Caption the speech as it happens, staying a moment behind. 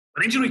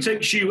When injury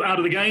takes you out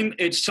of the game,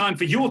 it's time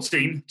for your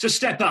team to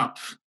step up.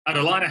 At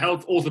Allina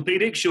Health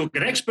Orthopedics, you'll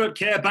get expert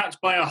care backed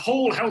by a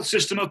whole health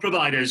system of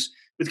providers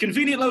with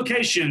convenient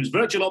locations,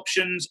 virtual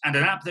options, and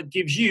an app that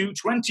gives you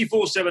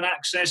 24/7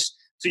 access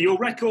to your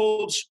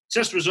records,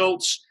 test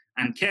results,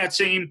 and care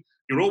team.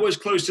 You're always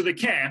close to the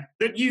care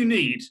that you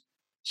need.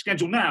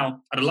 Schedule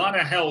now at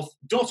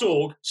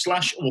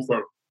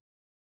allinahealth.org/ortho.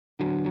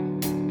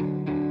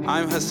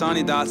 I'm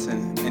Hassani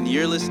Dotson, and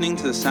you're listening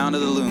to The Sound of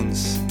the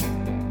Loons.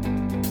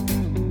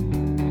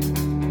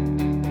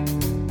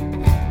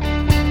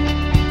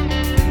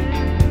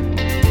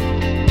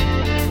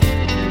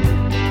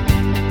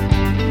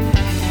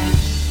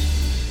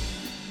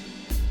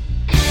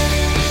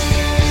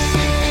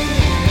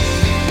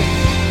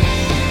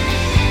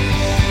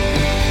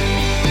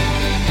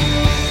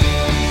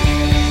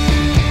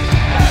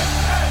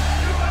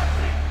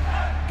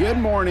 Good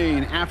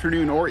morning,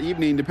 afternoon, or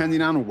evening,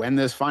 depending on when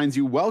this finds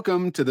you.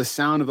 Welcome to the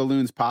Sound of the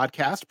Loons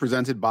podcast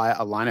presented by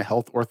Allina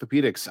Health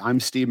Orthopedics. I'm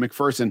Steve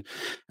McPherson,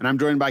 and I'm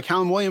joined by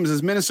Callum Williams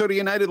as Minnesota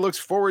United looks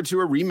forward to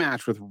a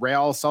rematch with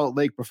Real Salt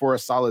Lake before a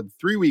solid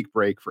 3-week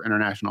break for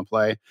international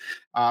play.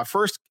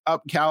 First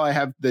up, Cal, I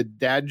have the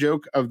dad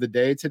joke of the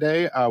day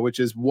today, which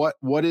is what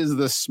is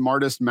the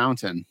smartest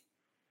mountain?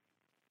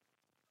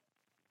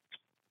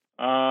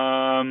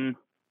 Don't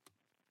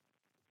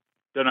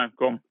know.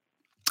 Go on.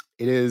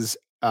 It is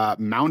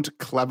Mount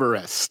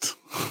Cleverest.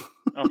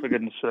 Oh, for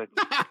goodness sake.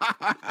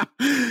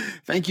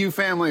 Thank you,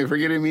 family, for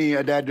getting me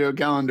a dad joke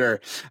calendar.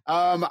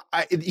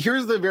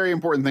 Here's the very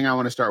important thing I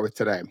want to start with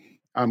today.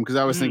 Because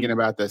I was thinking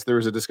about this. There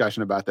was a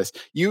discussion about this.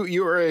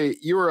 You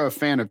were a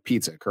fan of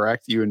pizza,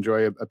 correct? You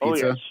enjoy a pizza? Oh,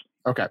 yes.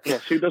 Okay.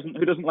 Yes. Who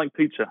doesn't like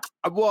pizza?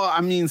 Well,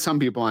 I mean, some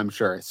people, I'm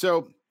sure.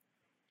 So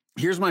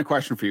here's my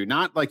question for you.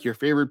 Not like your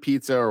favorite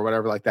pizza or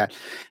whatever like that.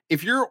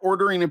 If you're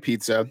ordering a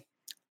pizza,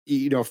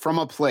 from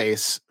a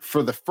place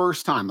for the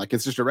first time, like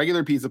it's just a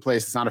regular pizza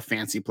place. It's not a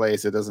fancy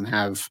place. It doesn't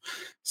have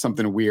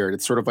something weird.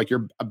 It's sort of like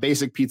a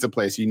basic pizza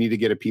place you need to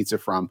get a pizza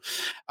from.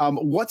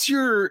 What's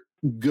your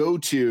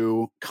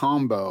go-to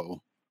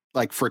combo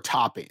like for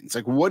toppings?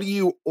 Like what do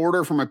you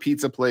order from a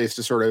pizza place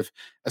to sort of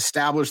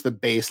establish the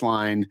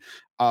baseline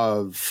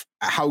of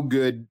how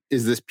good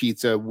is this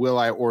pizza? Will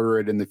I order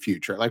it in the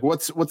future? Like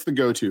what's the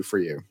go-to for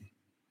you?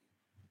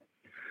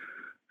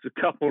 It's a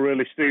couple,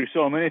 really, Steve.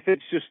 So, I mean, if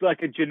it's just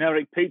like a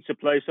generic pizza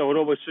place, I would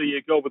always say you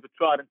go with the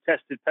tried and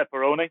tested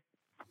pepperoni.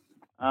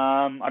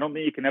 I don't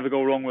think you can ever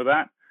go wrong with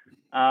that.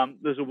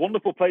 There's a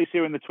wonderful place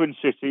here in the Twin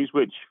Cities,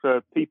 which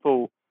for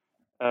people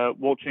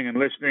watching and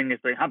listening,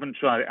 if they haven't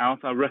tried it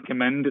out, I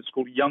recommend. It's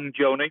called Young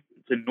Joni.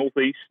 It's in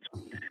Northeast.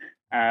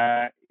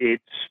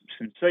 It's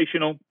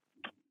sensational.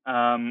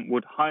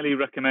 Would highly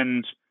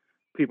recommend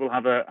people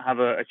have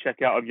a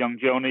check out of Young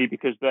Joni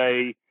because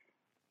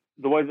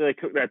the way that they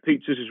cook their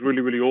pizzas is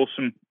really, really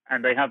awesome.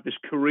 And they have this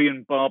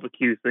Korean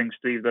barbecue thing,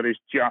 Steve, that is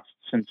just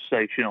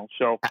sensational.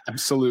 So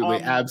absolutely.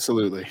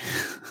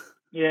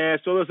 Yeah.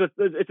 So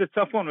it's a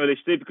tough one, really,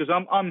 Steve, because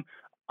I'm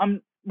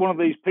one of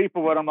these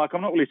people where I'm like,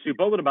 I'm not really too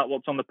bothered about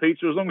what's on the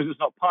pizza as long as it's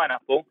not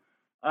pineapple.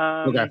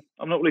 Okay.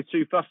 I'm not really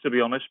too fussed, to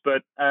be honest,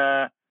 but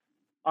I'm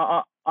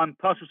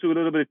partial to a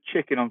little bit of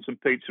chicken on some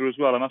pizza as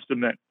well, I must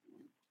admit.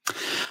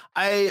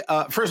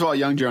 First of all,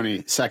 Young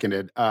Joni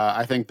seconded.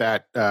 I think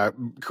that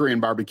Korean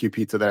barbecue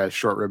pizza that has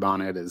short rib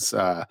on it is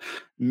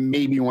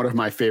maybe one of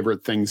my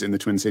favorite things in the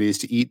Twin Cities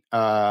to eat.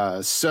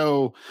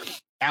 So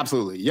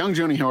absolutely. Young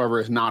Joni, however,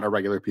 is not a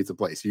regular pizza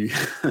place.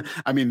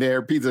 I mean,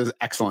 their pizza is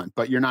excellent,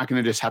 but you're not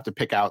going to just have to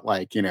pick out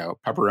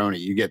pepperoni.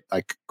 You get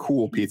like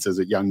cool pizzas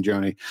at Young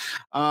Joni.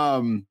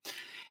 I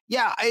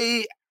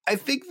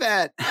think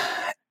that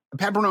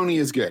pepperoni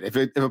is good. If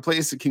a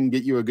place can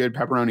get you a good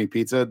pepperoni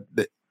pizza,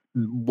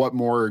 what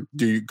more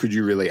could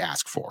you really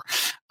ask for?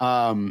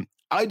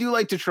 I do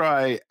like to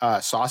try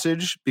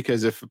sausage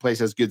because if a place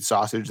has good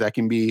sausage, that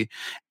can be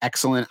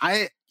excellent.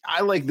 I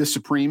like the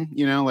supreme,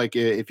 like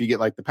if you get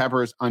like the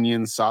peppers,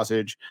 onions,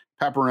 sausage,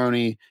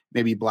 pepperoni,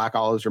 maybe black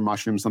olives or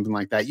mushrooms, something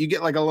like that. You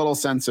get like a little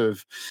sense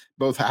of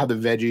both how the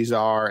veggies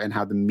are and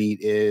how the meat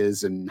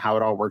is and how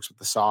it all works with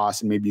the sauce.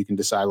 And maybe you can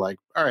decide like,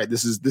 all right,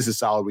 this is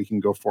solid. We can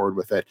go forward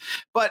with it.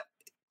 But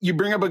you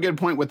bring up a good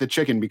point with the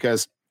chicken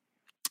because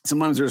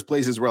sometimes there's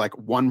places where like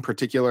one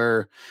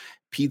particular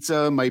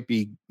pizza might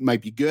be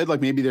good.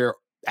 Like maybe their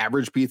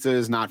average pizza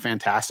is not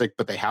fantastic,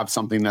 but they have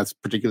something that's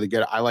particularly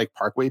good. I like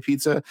Parkway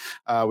Pizza,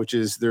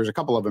 there's a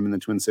couple of them in the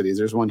Twin Cities.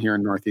 There's one here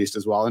in Northeast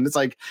as well. And it's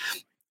like,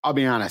 I'll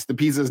be honest, the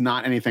pizza is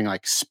not anything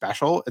like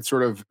special. It's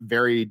sort of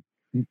very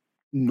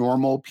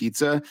normal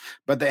pizza,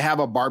 but they have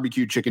a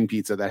barbecue chicken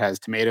pizza that has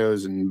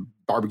tomatoes and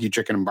barbecue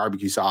chicken and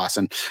barbecue sauce,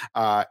 and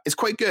it's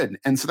quite good.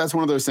 And so that's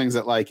one of those things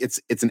that like it's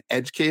an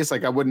edge case.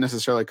 Like I wouldn't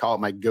necessarily call it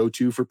my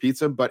go-to for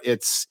pizza, but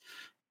it's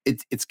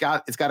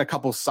got a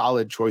couple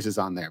solid choices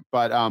on there.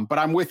 But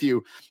I'm with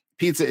you.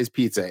 Pizza is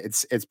pizza.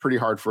 It's pretty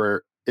hard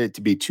for it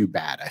to be too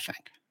bad, I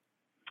think.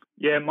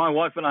 Yeah, my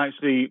wife and I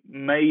actually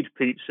made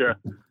pizza,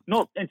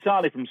 not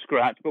entirely from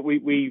scratch, but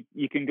you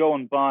can go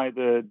and buy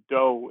the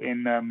dough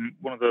in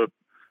one of the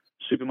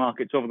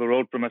supermarkets over the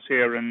road from us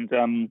here,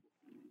 and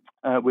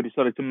we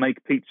decided to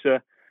make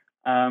pizza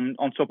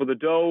on top of the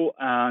dough,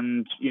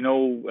 and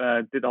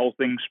did the whole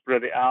thing,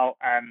 spread it out,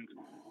 and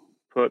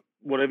put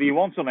whatever you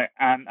want on it.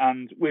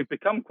 And we've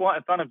become quite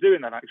a fan of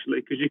doing that,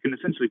 actually, because you can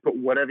essentially put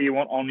whatever you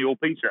want on your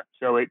pizza.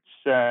 So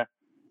it's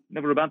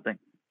never a bad thing.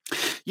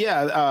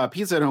 Yeah,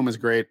 pizza at home is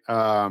great.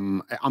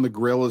 On the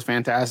grill is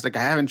fantastic.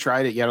 I haven't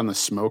tried it yet on the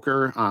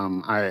smoker.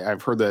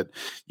 I've heard that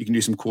you can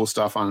do some cool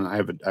stuff on. I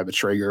have a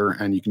Traeger,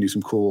 and you can do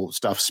some cool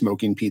stuff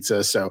smoking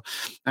pizza. So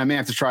I may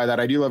have to try that.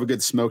 I do love a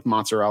good smoked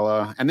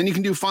mozzarella, and then you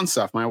can do fun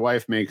stuff. My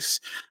wife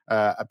makes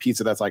a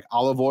pizza that's like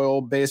olive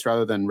oil based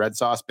rather than red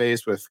sauce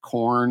based, with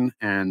corn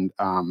and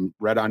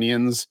red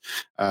onions.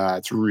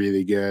 It's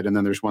really good. And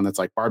then there's one that's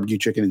like barbecue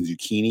chicken and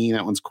zucchini.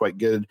 That one's quite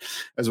good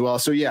as well.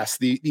 So yes,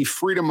 the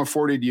freedom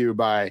afforded you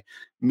by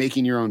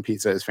making your own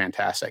pizza is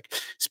fantastic.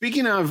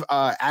 Speaking of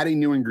adding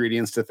new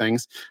ingredients to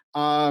things,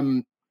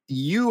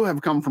 you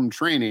have come from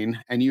training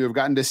and you have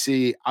gotten to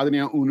see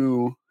Adrien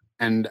Hunou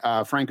and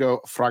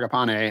Franco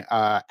Fragapane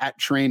at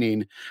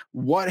training.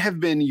 What have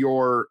been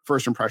your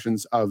first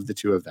impressions of the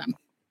two of them?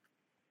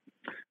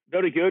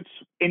 Very good.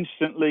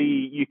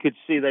 Instantly, you could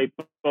see they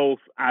both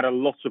add a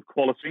lot of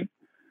quality.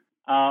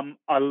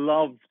 I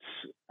loved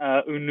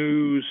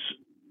Hunou's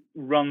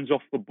runs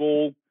off the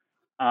ball.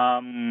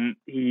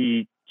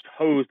 He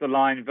toes the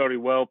line very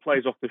well,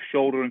 plays off the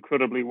shoulder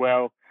incredibly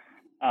well.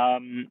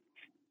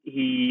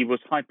 He was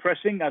high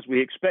pressing, as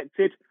we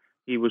expected.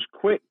 He was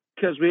quick,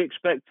 as we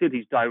expected.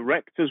 He's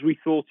direct, as we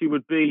thought he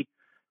would be.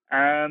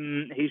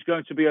 He's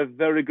going to be a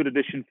very good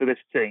addition for this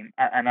team.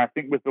 And I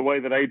think with the way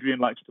that Adrien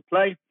likes to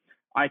play,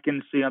 I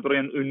can see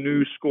Adrien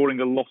Hunou scoring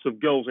a lot of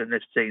goals in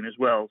this team as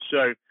well.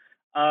 So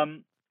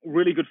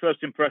really good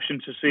first impression.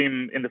 To see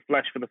him in the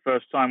flesh for the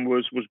first time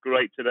was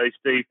great today,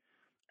 Steve.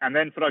 And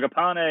then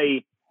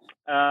Fragapane,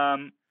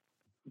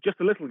 just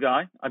a little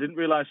guy. I didn't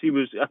realize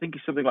I think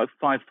he's something like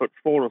 5'4"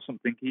 or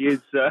something. He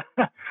is,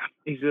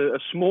 he's a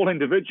small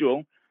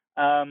individual,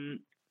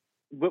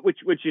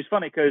 which is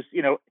funny because,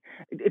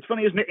 it's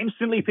funny, isn't it?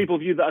 Instantly people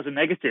view that as a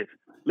negative.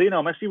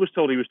 Lionel Messi was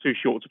told he was too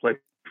short to play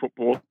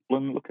football,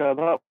 and look how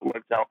that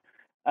worked out.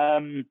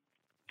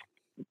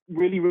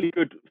 Really, really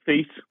good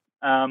feet.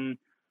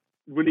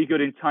 Really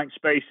good in tight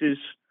spaces.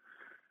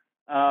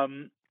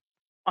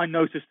 I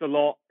noticed a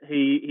lot.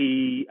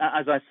 He,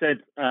 as I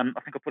said, I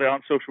think I put it out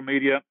on social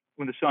media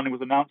when the signing was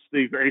announced,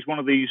 Steve. He's one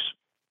of these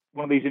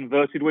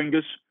inverted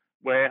wingers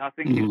where I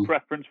think his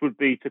preference would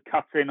be to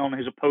cut in on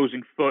his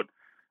opposing foot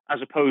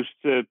as opposed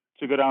to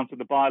go down to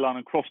the byline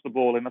and cross the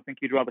ball in. I think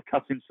he'd rather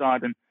cut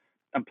inside and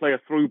play a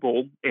through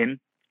ball in,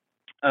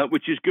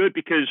 which is good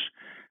because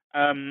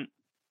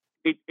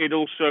it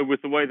also,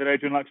 with the way that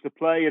Adrien likes to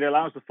play, it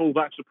allows the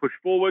fullbacks to push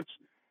forwards.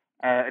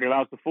 It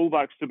allows the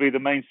fullbacks to be the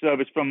main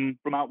service from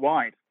out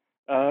wide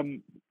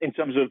in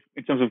terms of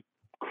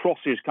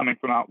crosses coming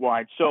from out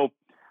wide. So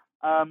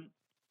I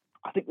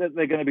think that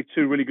they're going to be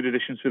two really good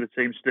additions for the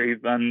team,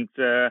 Steve. And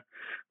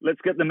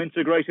let's get them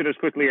integrated as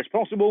quickly as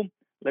possible.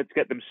 Let's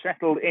get them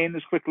settled in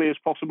as quickly as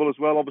possible as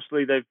well.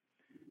 Obviously, they've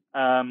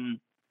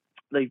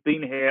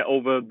been here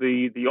over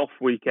the off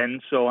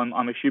weekend, so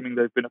I'm assuming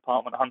they've been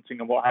apartment hunting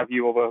and what have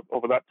you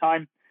over that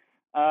time.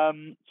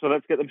 So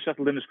let's get them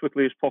settled in as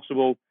quickly as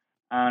possible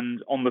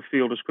and on the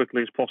field as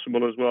quickly as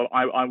possible as well.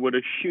 I would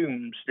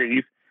assume,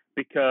 Steve,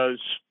 because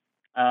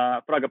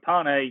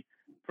Fragapane,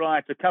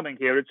 prior to coming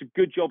here, it's a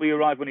good job he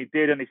arrived when he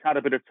did, and he's had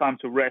a bit of time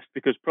to rest,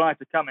 because prior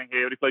to coming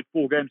here, he played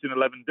 4 games in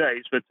 11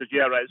 days for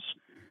Tajeres.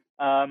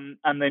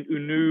 And then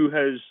Hunou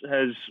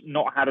has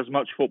not had as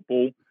much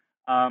football,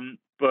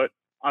 but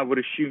I would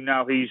assume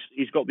now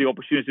he's got the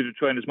opportunity to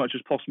train as much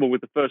as possible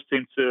with the first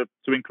team to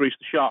increase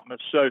the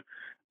sharpness. So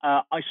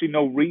I see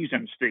no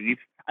reason, Steve,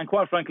 and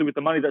quite frankly, with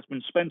the money that's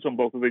been spent on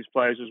both of these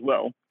players as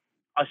well,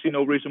 I see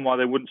no reason why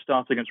they wouldn't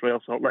start against Real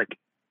Salt Lake.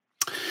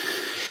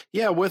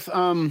 Yeah, I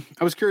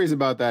was curious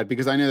about that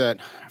because I knew that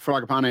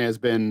Fragapane has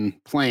been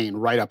playing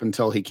right up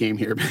until he came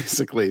here,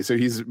 basically. So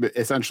he's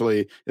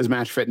essentially, his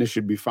match fitness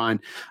should be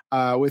fine.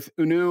 With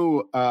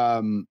Hunou,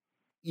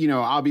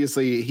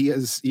 obviously he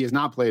has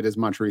not played as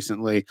much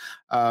recently.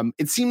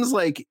 It seems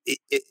like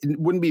it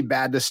wouldn't be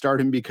bad to start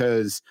him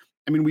because,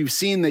 we've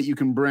seen that you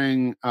can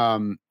bring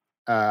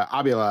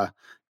Abila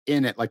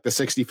in at like the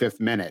 65th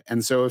minute.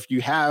 And so if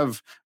you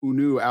have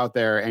Hunou out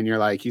there and you're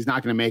like, he's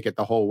not going to make it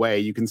the whole way,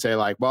 you can say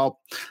like, well,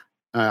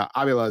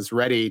 Abila is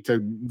ready to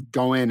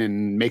go in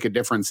and make a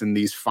difference in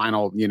these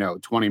final,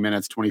 20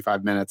 minutes,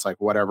 25 minutes, like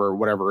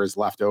whatever is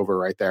left over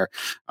right there.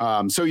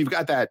 So you've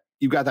got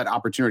that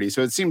opportunity.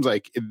 So it seems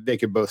like they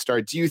could both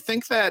start. Do you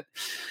think that,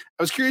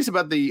 I was curious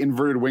about the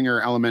inverted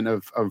winger element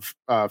of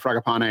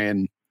Fragapane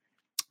and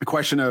the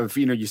question of,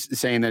 you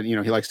saying that, he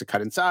likes to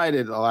cut inside.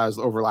 It allows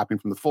overlapping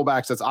from the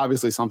fullbacks. That's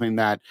obviously something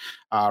that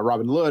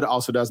Robin Lod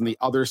also does on the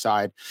other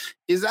side.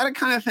 Is that a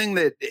kind of thing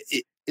that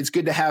it's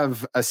good to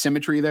have a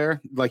symmetry there?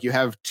 Like you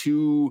have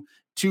two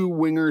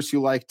wingers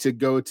who like to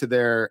go to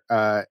their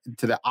to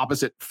the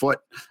opposite foot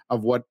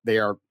of what they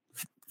are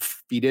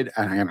feeded.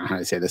 I don't know how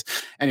to say this.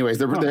 Anyways,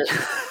 they're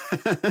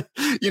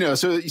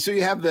so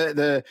you have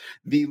the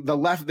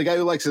left, the guy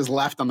who likes his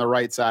left on the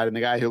right side and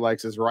the guy who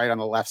likes his right on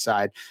the left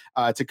side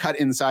to cut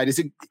inside.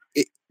 Do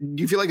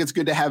you feel like it's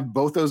good to have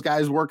both those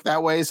guys work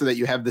that way so that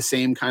you have the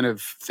same kind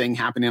of thing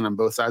happening on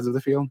both sides of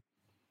the field?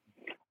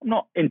 I'm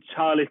not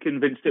entirely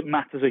convinced it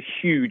matters a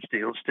huge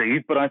deal,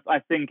 Steve, but I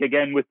think,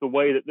 again, with the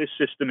way that this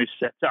system is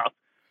set up,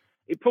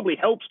 it probably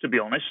helps, to be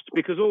honest,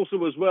 because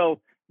also as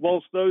well,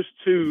 whilst those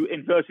two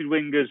inverted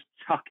wingers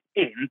tuck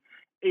in,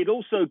 it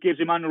also gives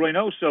Emmanuel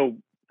Reynoso,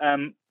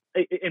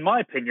 in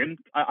my opinion,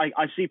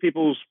 I see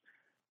people's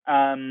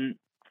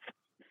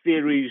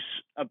theories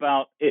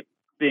about it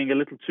being a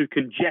little too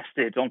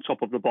congested on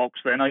top of the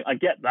box there, and I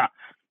get that,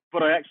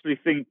 but I actually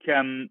think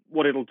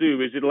what it'll do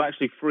is it'll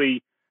actually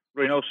free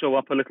Reynoso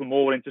up a little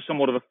more into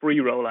somewhat of a free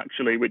role,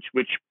 actually, which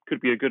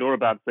could be a good or a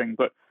bad thing,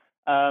 but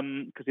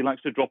because he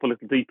likes to drop a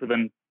little deeper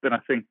than I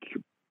think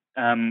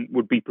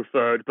would be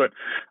preferred. But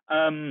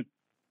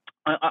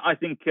I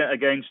think,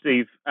 again,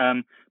 Steve,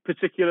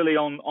 particularly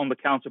on the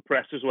counter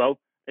press as well,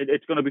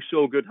 it's going to be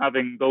so good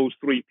having those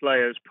three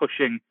players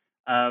pushing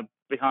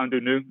behind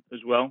Hunou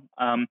as well.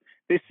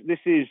 This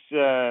is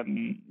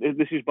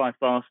by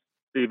far,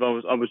 Steve.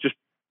 I was just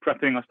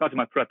prepping. I started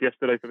my prep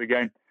yesterday for the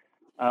game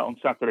on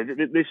Saturday.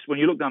 This, when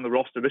you look down the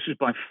roster, this is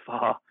by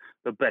far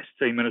the best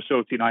team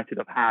Minnesota United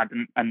have had,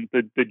 and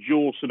the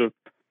jaw sort of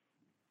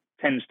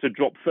tends to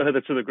drop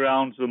further to the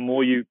ground the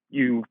more you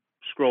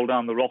scroll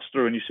down the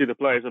roster and you see the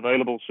players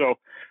available. So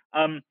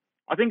I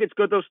think it's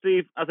good though,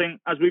 Steve. I think,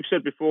 as we've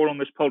said before on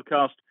this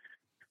podcast,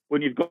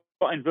 when you've got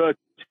inverted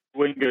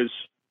wingers,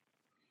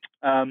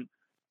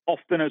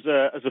 often as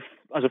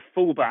a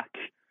fullback,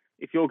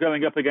 if you're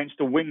going up against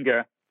a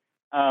winger,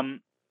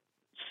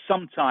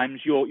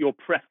 sometimes your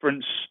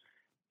preference,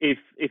 if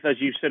as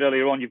you said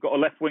earlier on, you've got a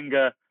left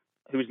winger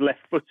who's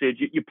left-footed,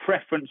 your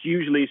preference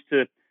usually is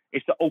to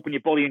open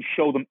your body and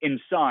show them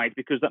inside,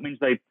 because that means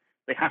they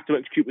have to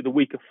execute with a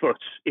weaker foot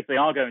if they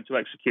are going to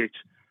execute.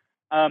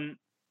 I'm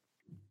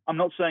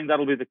not saying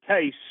that'll be the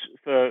case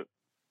for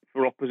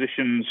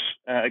oppositions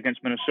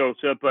against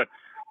Minnesota, but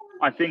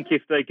I think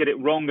if they get it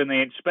wrong and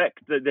they expect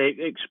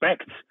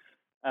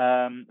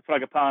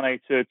Fragapane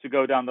to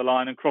go down the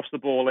line and cross the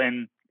ball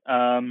in,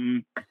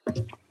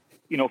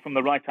 from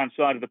the right-hand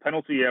side of the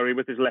penalty area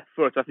with his left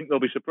foot, I think they'll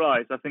be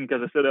surprised. I think,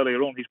 as I said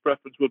earlier on, his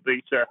preference would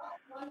be to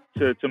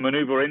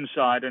manoeuvre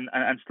inside and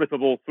slip a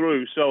ball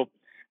through. So,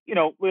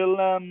 we'll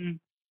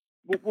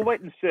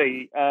wait and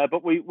see.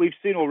 But we've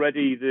seen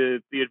already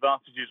the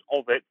advantages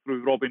of it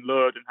through Robin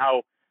Lod and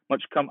how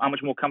much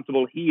more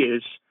comfortable he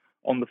is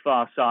on the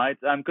far side,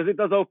 because it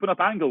does open up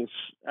angles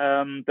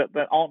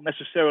that aren't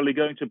necessarily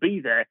going to be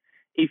there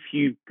if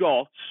you've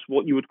got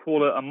what you would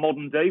call a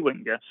modern-day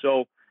winger.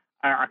 So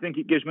I think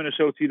it gives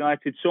Minnesota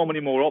United so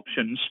many more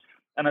options.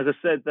 And as I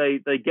said, they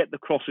get the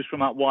crosses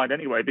from out wide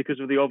anyway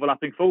because of the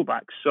overlapping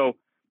fullbacks. So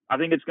I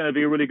think it's going to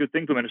be a really good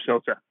thing for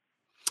Minnesota.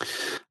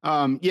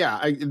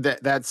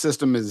 That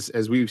system is,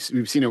 as we've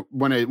seen it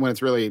when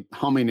it's really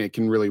humming, it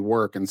can really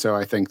work. And so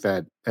I think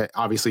that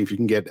obviously if you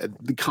can get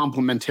the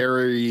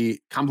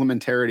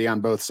complementarity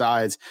on both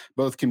sides,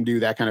 both can do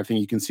that kind of thing.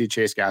 You can see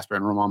Chase Gasper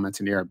and Romain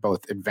Métanire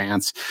both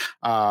advance.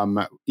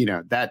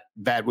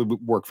 That would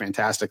work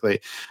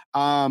fantastically.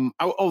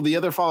 The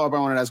other follow-up I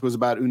wanted to ask was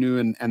about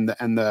Hunou and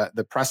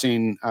the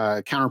pressing,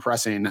 counter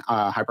pressing,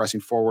 high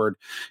pressing forward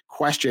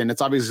question.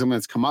 It's obviously something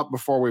that's come up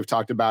before. We've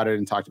talked about it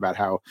and talked about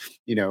how,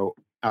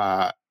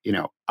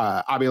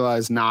 Avila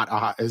is not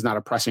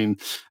a pressing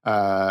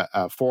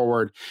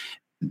forward.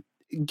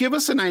 Give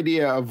us an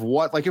idea of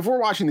what, like, if we're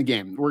watching the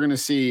game, we're going to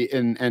see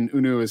and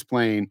Hunou is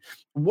playing,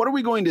 what are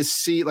we going to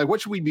see? Like,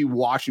 what should we be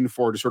watching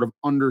for to sort of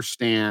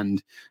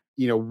understand,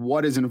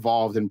 what is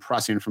involved in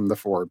pressing from the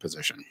forward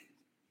position?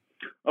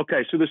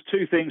 Okay, so there's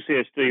two things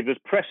here, Steve. There's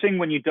pressing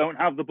when you don't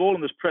have the ball,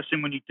 and there's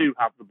pressing when you do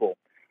have the ball.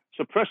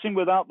 So pressing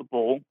without the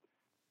ball,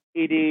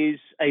 it is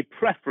a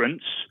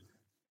preference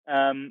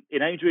in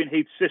Adrian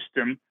Heath's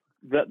system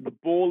that the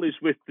ball is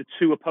with the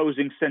two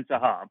opposing centre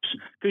halves.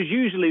 Because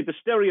usually the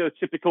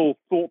stereotypical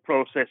thought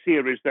process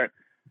here is that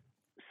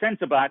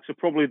centre backs are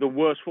probably the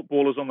worst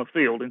footballers on the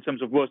field in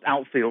terms of worst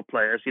outfield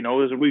players.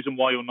 There's a reason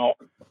why you're not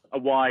a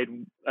wide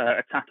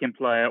attacking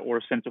player or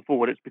a centre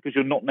forward. It's because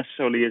you're not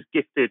necessarily as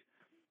gifted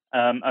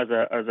as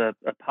a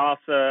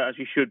passer as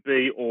you should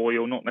be, or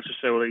you're not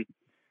necessarily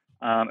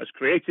as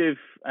creative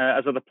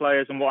as other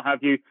players and what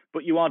have you,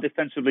 but you are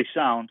defensively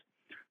sound.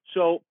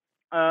 So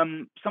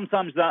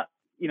sometimes that,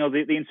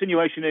 the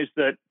insinuation is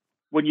that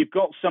when you've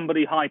got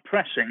somebody high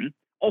pressing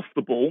off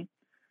the ball,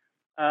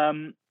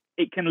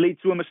 it can lead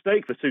to a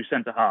mistake for two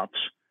centre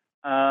halves.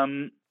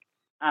 And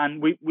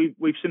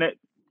we've seen it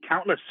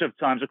countless of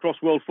times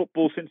across world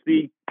football since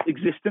the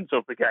existence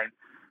of the game,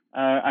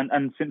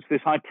 and since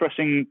this high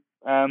pressing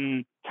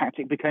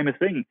tactic became a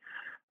thing.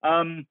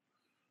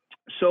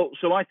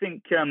 So I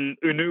think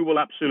Hunou will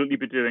absolutely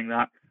be doing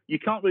that. You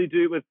can't really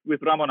do it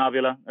with Ramon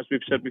Avila, as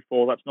we've said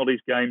before. That's not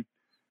his game.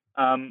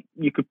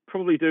 You could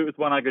probably do it with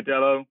Juan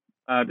Agudelo,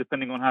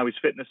 depending on how his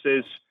fitness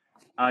is.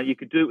 You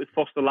could do it with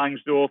Foster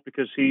Langsdorff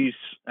because he's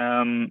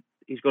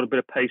got a bit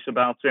of pace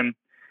about him,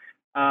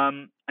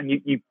 and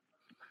you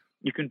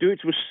can do it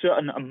to a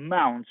certain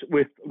amount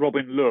with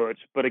Robin Lod,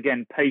 but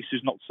again, pace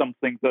is not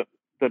something that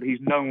he's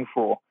known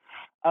for.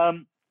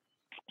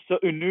 So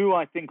Unu,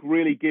 I think,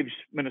 really gives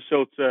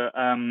Minnesota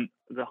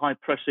the high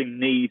pressing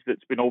need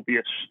that's been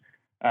obvious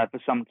for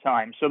some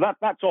time. So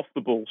that's off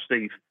the ball,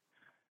 Steve.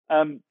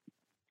 And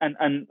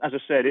as I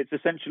said, it's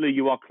essentially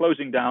you are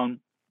closing down,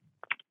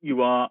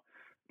 you are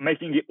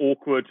making it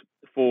awkward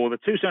for the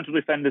two central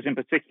defenders in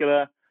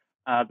particular,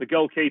 the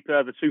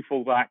goalkeeper, the two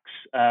fullbacks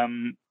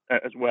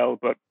as well,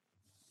 but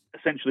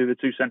essentially the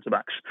two centre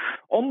backs.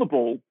 On the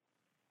ball,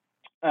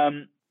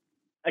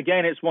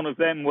 again, it's one of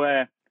them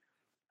where,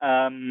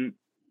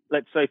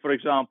 let's say, for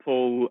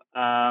example,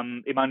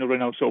 Emmanuel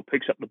Reynoso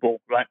picks up the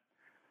ball, right?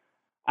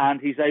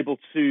 And he's able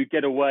to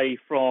get away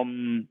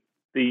from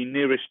the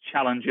nearest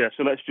challenger.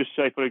 So let's just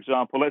say, for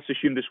example, let's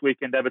assume this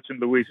weekend Everton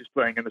Luiz is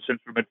playing in the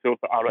central midfield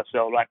for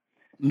RSL, right?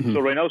 Mm-hmm. So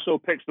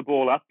Reynoso picks the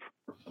ball up,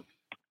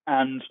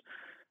 and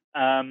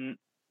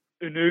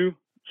Unu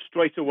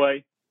straight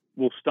away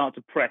will start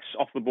to press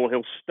off the ball.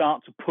 He'll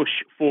start to push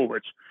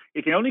forwards.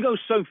 He can only go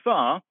so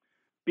far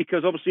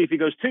because obviously if he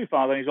goes too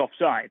far, then he's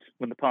offside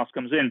when the pass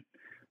comes in.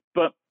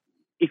 But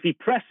if he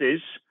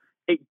presses,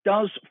 it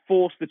does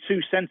force the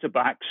two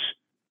centre-backs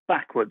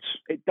backwards.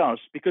 It does,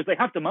 because they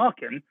have to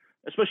mark him,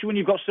 especially when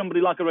you've got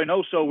somebody like a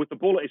Reynoso with the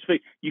ball at his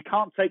feet. You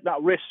can't take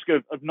that risk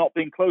of not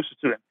being closer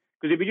to him.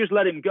 Because if you just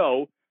let him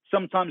go,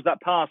 sometimes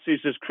that pass is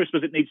as crisp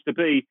as it needs to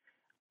be,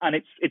 and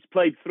it's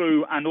played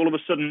through, and all of a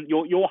sudden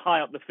you're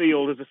high up the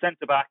field as a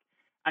centre-back,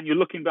 and you're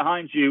looking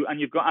behind you, and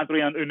you've got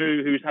Adrien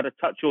Unu, who's had a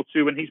touch or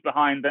two, and he's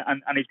behind,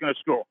 and he's going to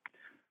score.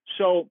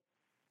 So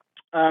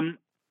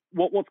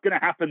what's going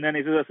to happen then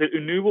is, as I said,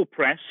 Unu will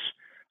press,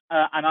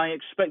 and I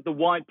expect the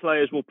wide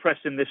players will press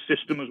in this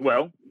system as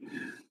well.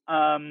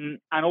 And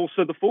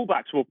also the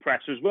fullbacks will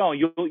press as well.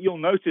 You'll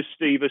notice,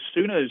 Steve, as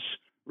soon as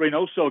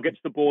Reynoso gets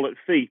the ball at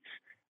feet,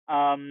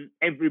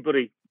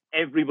 everybody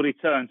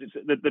turns.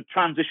 The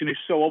transition is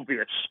so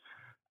obvious.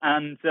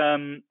 And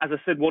as I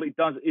said, what it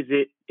does is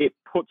it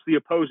puts the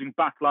opposing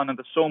backline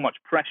under so much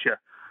pressure.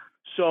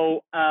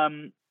 So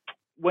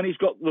when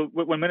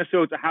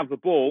Minnesota have the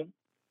ball,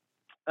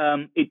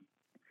 I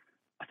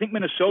think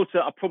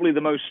Minnesota are probably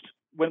the most,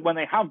 when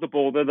they have the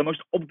ball, they're the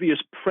most obvious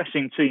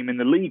pressing team in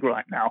the league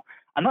right now.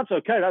 And that's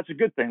okay. That's a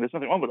good thing. There's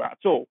nothing wrong with that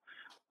at all.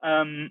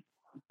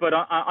 But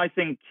I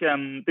think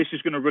this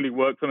is going to really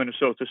work for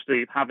Minnesota,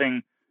 Steve,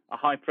 having a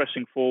high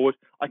pressing forward.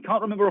 I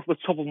can't remember off the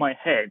top of my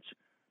head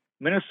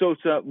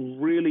Minnesota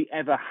really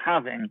ever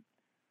having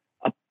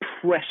a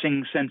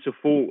pressing centre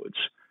forward.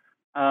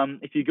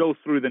 If you go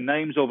through the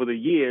names over the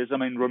years, I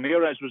mean,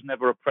 Ramirez was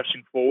never a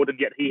pressing forward, and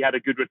yet he had a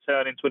good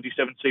return in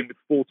 2017 with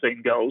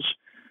 14 goals.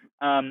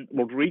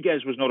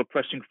 Rodriguez was not a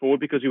pressing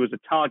forward because he was a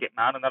target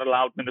man, and that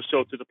allowed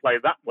Minnesota to play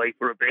that way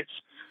for a bit.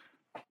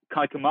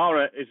 Kai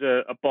Kamara is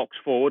a box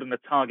forward and a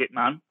target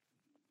man.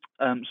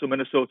 So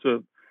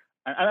Minnesota...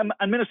 And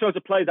Minnesota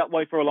played that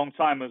way for a long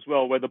time as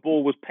well, where the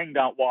ball was pinged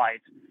out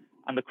wide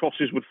and the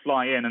crosses would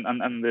fly in,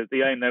 and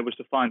the aim there was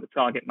to find the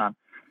target man.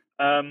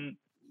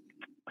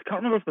 I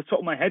can't remember off the top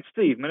of my head,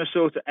 Steve,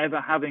 Minnesota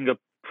ever having a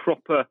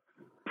proper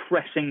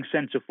pressing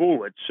centre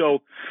forward. So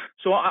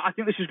I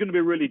think this is going to be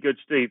really good,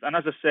 Steve. And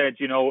as I said,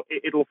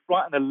 it'll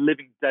frighten the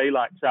living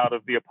daylights out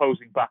of the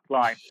opposing back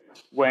line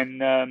when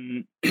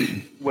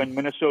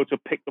Minnesota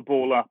pick the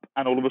ball up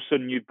and all of a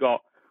sudden you've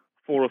got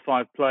 4 or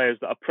 5 players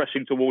that are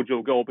pressing towards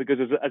your goal, because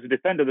as a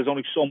defender, there's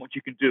only so much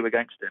you can do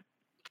against him.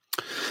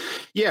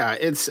 Yeah,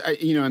 it's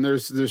and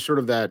there's sort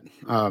of that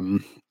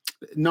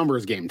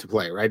numbers game to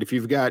play, right? If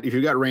you've got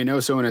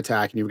Reynoso in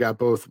attack and you've got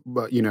both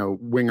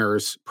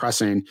wingers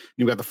pressing,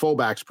 you've got the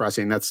fullbacks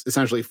pressing, that's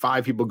essentially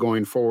 5 people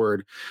going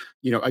forward,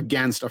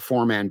 against a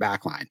 4-man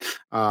backline.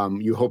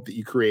 You hope that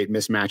you create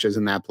mismatches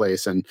in that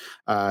place, and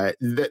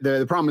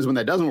the problem is when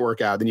that doesn't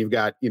work out, then you've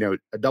got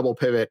a double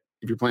pivot.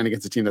 If you're playing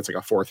against a team that's like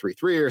a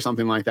 4-3-3 or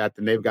something like that,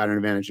 then they've got an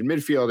advantage in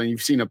midfield. And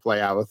you've seen it play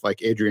out with like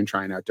Adrian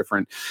trying out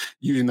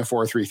using the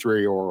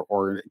 4-3-3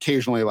 or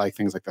occasionally like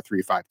things like the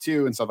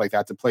 3-5-2 and stuff like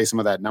that to play some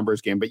of that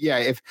numbers game. But yeah,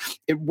 if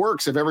it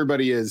works, if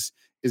everybody is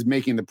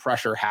making the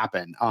pressure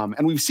happen.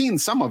 And we've seen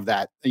some of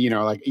that,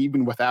 like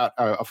even without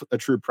a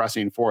true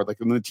pressing forward, like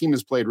when the team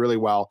has played really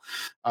well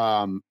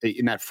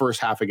in that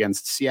first half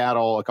against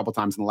Seattle, a couple of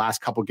times in the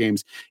last couple of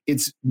games,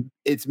 it's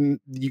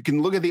you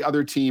can look at the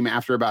other team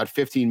after about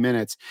 15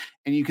 minutes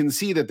and you can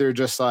see that they're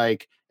just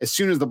like, as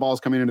soon as the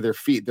ball's coming into their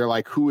feet, they're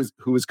like, who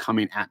is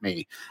coming at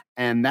me?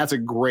 And that's a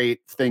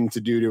great thing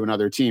to do to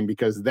another team,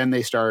 because then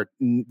they start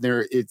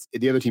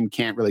the other team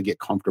can't really get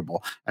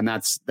comfortable. And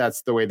that's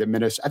the way that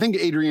Minnesota, I think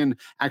Adrian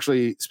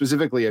actually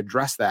specifically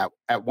addressed that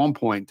at one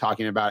point,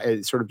 talking about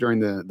it sort of during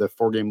the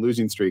 4-game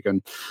losing streak,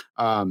 and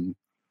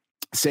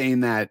saying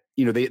that,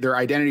 their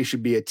identity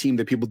should be a team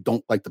that people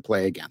don't like to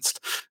play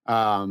against,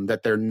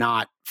 that they're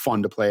not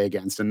fun to play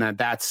against. And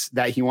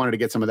that he wanted to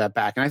get some of that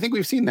back. And I think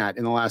we've seen that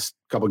in the last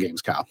couple of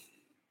games, Kyle.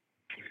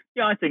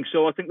 Yeah, I think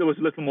so. I think there was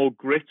a little more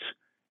grit.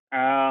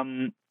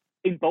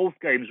 in both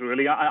games,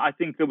 really. I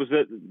think there was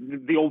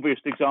the obvious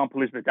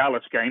example is the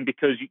Dallas game,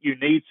 because you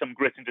need some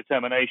grit and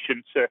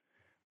determination to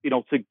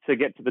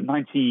get to the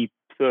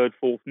 93rd,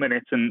 4th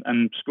minute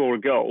and score a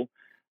goal.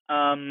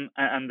 And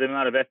the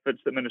amount of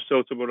efforts that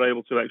Minnesota were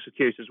able to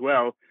execute as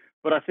well.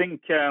 But I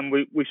think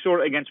we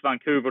saw it against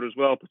Vancouver as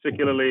well,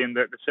 particularly in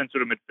the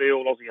center of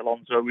midfield. Ozzy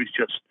Alonso is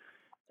just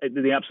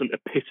the absolute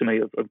epitome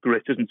of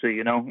grit, isn't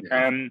he? Yeah.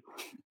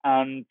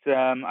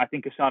 I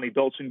think Asani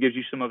Dalton gives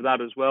you some of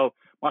that as well.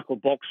 Michael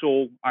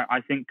Boxall, I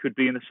think, could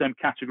be in the same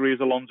category as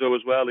Alonso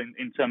as well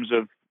in terms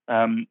of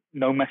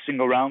no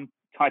messing around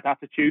type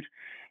attitude.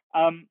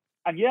 I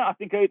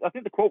think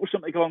the quote was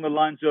something along the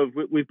lines of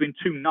 "We've been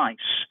too nice,"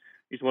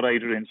 is what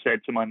Adrian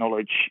said, to my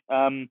knowledge.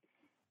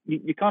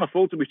 You can't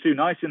afford to be too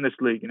nice in this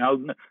league.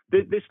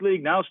 This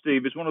league now,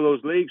 Steve, is one of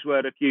those leagues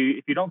where if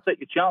you don't take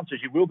your chances,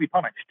 you will be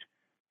punished.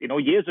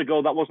 Years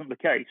ago that wasn't the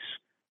case,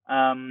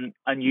 and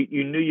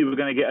you knew you were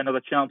going to get another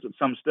chance at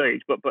some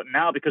stage. But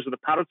now, because of the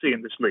parity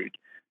in this league,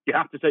 you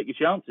have to take your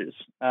chances.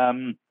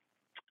 And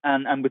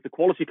with the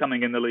quality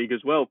coming in the league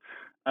as well,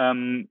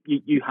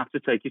 you have to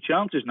take your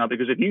chances now,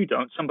 because if you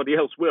don't, somebody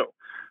else will.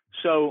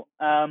 So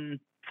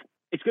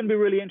it's going to be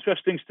really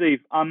interesting, Steve.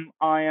 I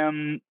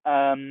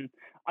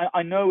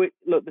know it.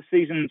 Look, the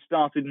season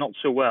started not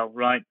so well,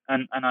 right?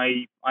 And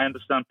I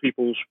understand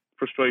people's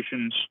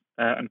frustrations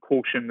and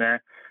caution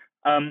there.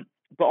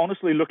 But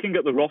honestly, looking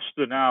at the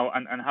roster now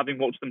and having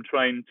watched them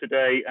train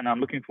today, and I'm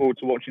looking forward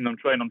to watching them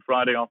train on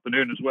Friday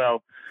afternoon as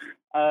well.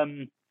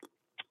 I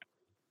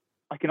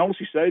can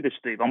honestly say this,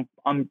 Steve.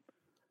 I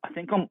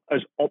think I'm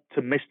as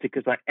optimistic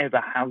as I ever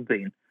have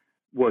been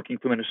working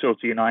for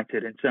Minnesota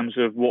United in terms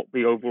of what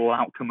the overall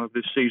outcome of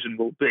this season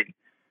will be.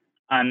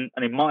 And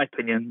in my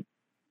opinion,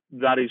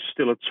 that is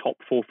still a top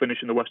 4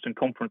 finish in the Western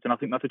Conference, and I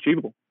think that's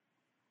achievable.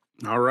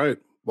 All right.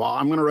 Well,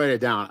 I'm going to write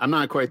it down. I'm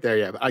not quite there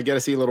yet, but I got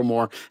to see a little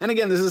more. And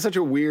again, this is such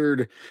a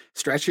weird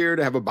stretch here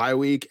to have a bye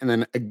week and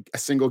then a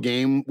single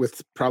game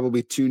with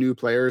probably 2 new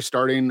players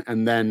starting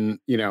and then,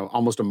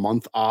 almost a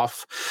month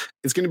off.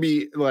 It's going to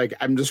be like,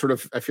 I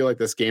feel like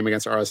this game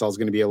against RSL is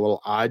going to be a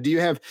little odd.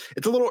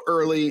 It's a little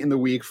early in the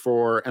week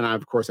and I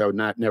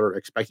would never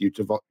expect you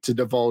to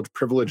divulge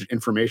privileged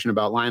information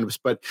about lineups,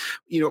 but,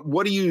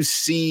 what do you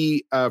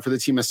see for the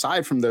team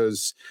aside from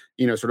those,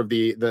 sort of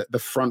the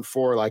front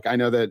 4? Like, I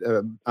know that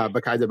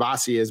Bakaye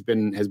Dibassy has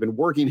been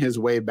working his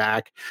way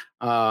back.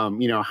 How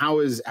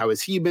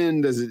has he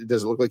been? Does it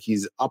look like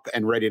he's up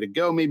and ready to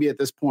go maybe at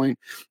this point?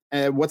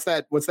 What's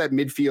that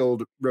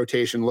midfield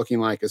rotation looking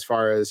like as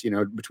far as,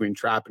 between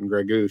Trapp and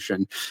Gregush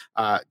and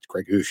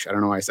Gregush? I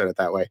don't know why I said it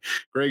that way.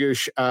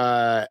 Gregush,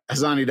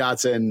 Hassani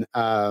Dotson,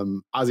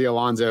 Ozzy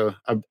Alonso,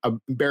 a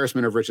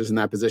embarrassment of riches in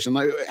that position.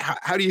 Like,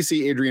 how do you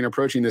see Adrian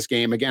approaching this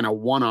game? Again, a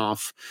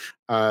one-off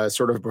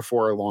sort of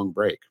before a long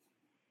break.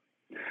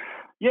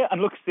 Yeah,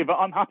 and look, Steve,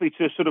 I'm happy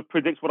to sort of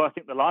predict what I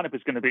think the lineup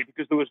is going to be,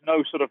 because there was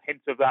no sort of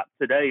hint of that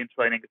today in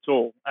training at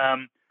all.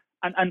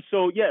 And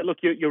so, yeah, look,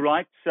 you're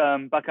right.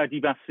 Bakaye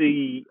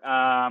Dibassy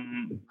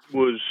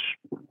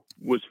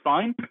was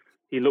fine.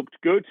 He looked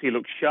good. He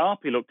looked sharp.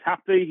 He looked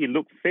happy. He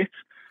looked fit.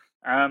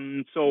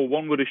 So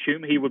one would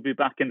assume he would be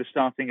back in the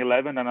starting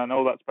 11. And I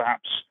know that's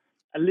perhaps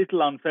a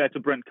little unfair to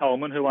Brent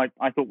Coleman, who I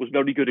thought was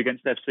very good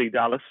against FC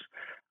Dallas.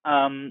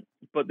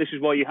 But this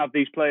is why you have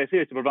these players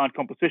here, to provide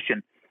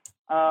competition.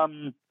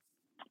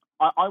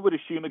 I would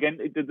assume, again,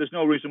 there's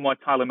no reason why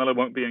Tyler Miller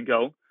won't be in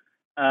goal.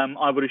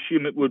 I would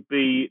assume it would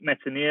be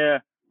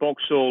Métanire,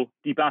 Boxall,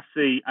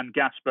 Dibassy, and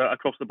Gasper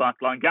across the back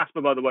line. Gasper,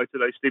 by the way,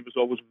 today, Steve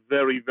was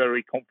very,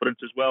 very confident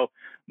as well,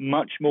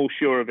 much more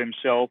sure of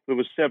himself. There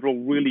were several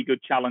really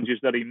good challenges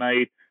that he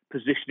made.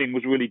 Positioning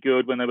was really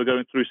good when they were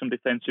going through some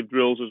defensive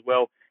drills as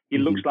well. He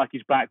looks like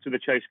he's back to the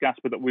Chase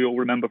Gasper that we all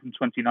remember from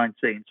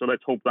 2019. So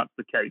let's hope that's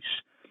the case.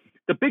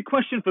 The big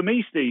question for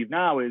me, Steve,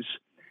 now is,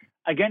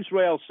 against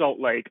Real Salt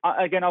Lake,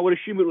 I would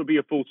assume it would be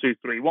a full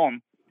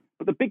 2-3-1.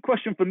 But the big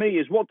question for me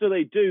is, what do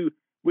they do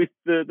with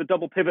the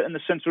double pivot in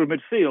the centre of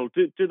midfield?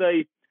 Do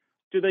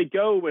they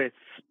go with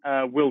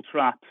Will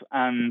Trapp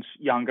and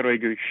Jan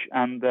Gregush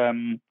and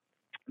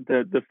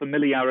the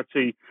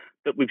familiarity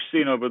that we've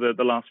seen over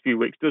the last few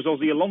weeks? Does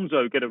Ozzy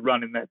Alonso get a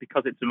run in there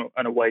because it's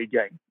an away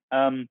game?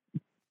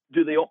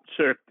 Do they opt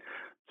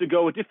to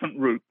go a different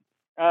route?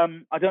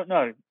 I don't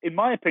know. In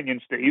my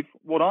opinion, Steve,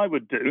 what I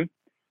would do,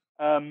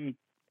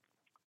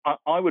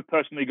 I would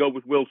personally go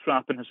with Will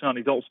Trapp and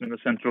Hassani Dalton in the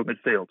centre of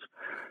midfield.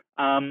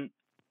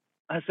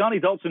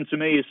 Hassani Dalton, to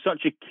me, is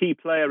such a key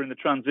player in the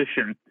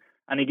transition,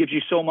 and he gives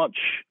you so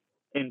much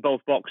in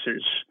both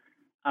boxes.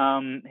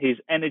 His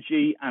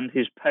energy and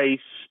his pace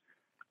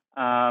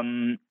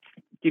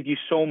give you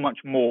so much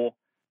more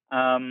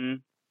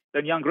than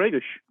Jan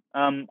Gregush.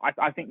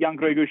 I think Jan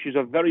Gregush is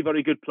a very,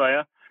 very good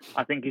player.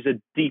 I think he's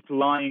a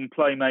deep-lying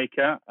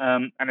playmaker,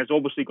 and has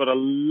obviously got a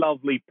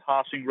lovely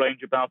passing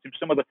range about him.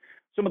 Some of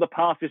the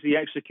passes he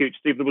executes,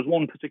 Steve, there was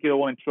one particular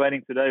one in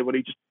training today where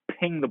he just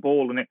pinged the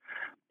ball and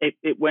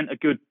it went a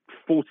good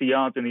 40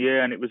 yards in the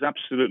air, and it was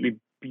absolutely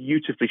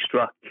beautifully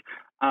struck.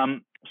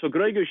 So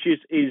Gregush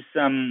is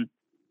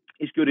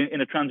good in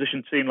a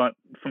transition team, like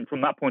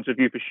from that point of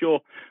view, for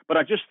sure. But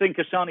I just think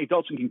Asani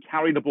Dotson can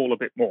carry the ball a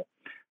bit more,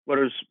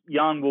 whereas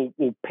Jan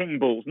will ping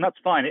balls, and that's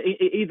fine.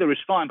 Either is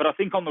fine, but I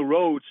think on the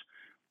roads,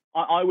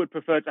 I would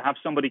prefer to have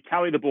somebody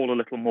carry the ball a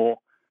little more,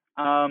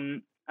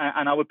 and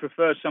I would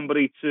prefer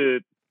somebody to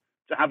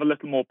have a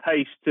little more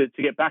pace to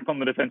get back on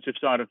the defensive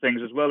side of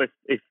things as well,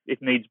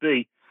 if needs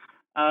be.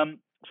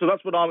 So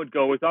that's what I would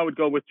go with. I would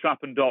go with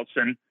Trapp and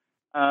Dotson.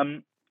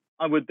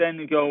 I would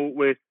then go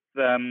with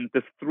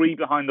the three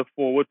behind the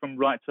forward from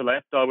right to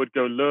left. I would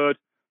go Lurd,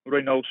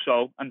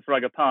 Reynoso, and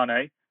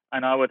Fragapane,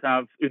 and I would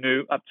have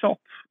Unu up top.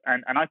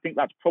 And I think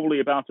that's probably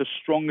about as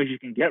strong as you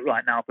can get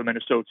right now for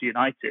Minnesota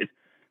United.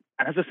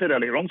 And as I said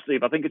earlier on,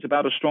 Steve, I think it's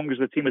about as strong as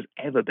the team has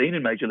ever been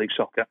in Major League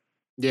Soccer.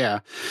 Yeah,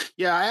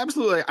 I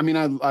absolutely. I mean,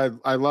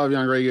 I love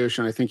Jan Gregus,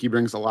 and I think he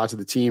brings a lot to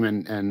the team.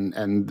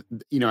 And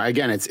you know,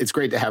 again, it's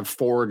great to have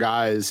four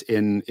guys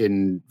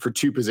in for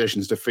two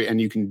positions to fit,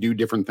 and you can do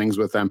different things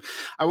with them.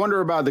 I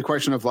wonder about the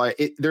question of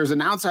there's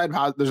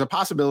a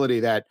possibility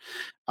that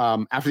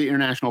after the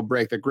international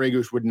break that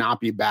Gregus would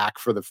not be back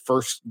for the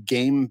first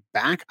game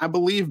back, I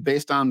believe,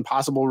 based on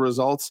possible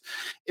results.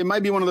 It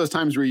might be one of those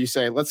times where you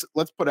say, let's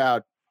put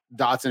out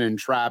Dotson and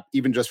Trapp,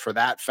 even just for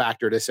that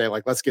factor, to say,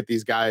 like, let's get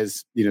these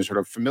guys, you know, sort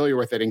of familiar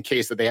with it in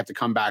case that they have to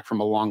come back from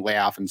a long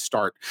layoff and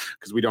start,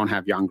 because we don't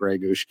have Jan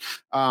Gregus.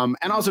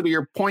 And also, to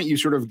your point, you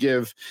sort of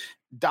give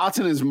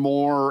Dotson is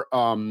more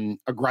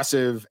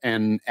aggressive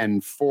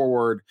and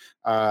forward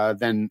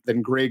than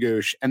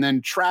Gregus, and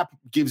then Trapp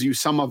gives you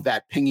some of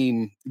that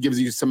pinging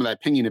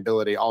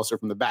ability also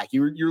from the back.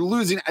 You're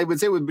losing, I would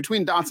say,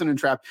 between Dotson and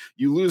Trapp,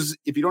 you lose,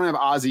 if you don't have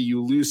Ozzy,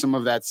 you lose some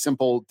of that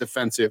simple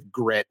defensive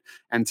grit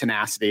and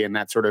tenacity and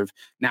that sort of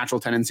natural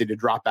tendency to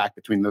drop back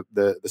between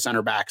the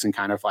center backs and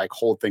kind of like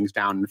hold things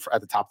down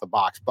at the top of the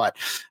box. But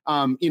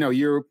you know,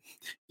 you've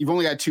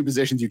only got two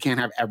positions, you can't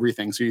have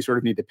everything, so you sort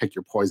of need to pick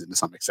your poison to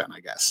some extent,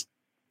 I guess.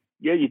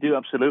 Yeah, you do,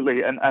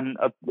 absolutely. And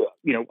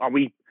you know, are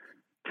we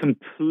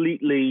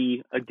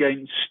completely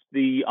against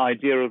the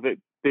idea of it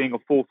being a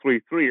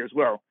 4-3-3 as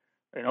well?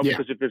 You know,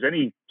 because if there's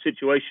any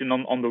situation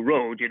on the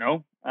road, you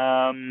know,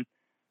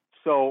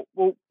 so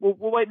we'll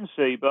wait and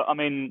see. But I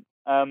mean,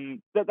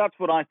 that's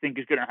what I think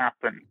is going to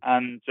happen.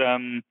 And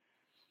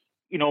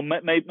you know,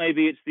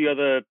 maybe it's the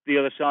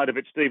other side of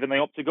it, Steve, and they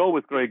opt to go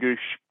with Gregus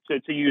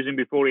to use him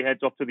before he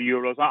heads off to the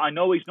Euros. I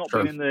know he's not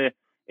been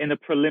in the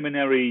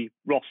preliminary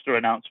roster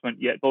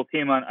announcement yet. Both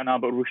him and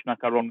Albert Rusnak,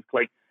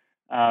 ironically,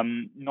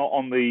 not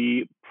on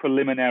the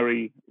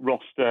preliminary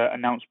roster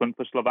announcement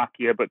for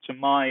Slovakia. But to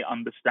my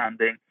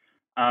understanding,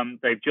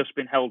 they've just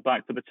been held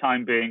back for the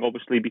time being,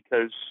 obviously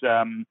because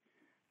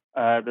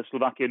the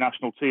Slovakia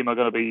national team are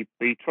going to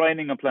be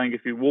training and playing a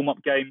few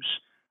warm-up games.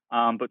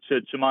 But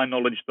to my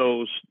knowledge,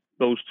 those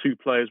two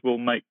players will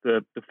make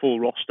the full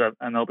roster,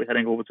 and they'll be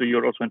heading over to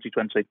Euro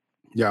 2020.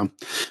 Yeah.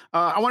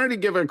 I wanted to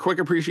give a quick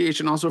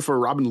appreciation also for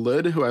Robin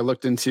Lod, who I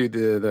looked into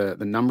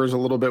the numbers a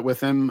little bit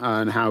with him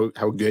and how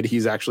good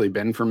he's actually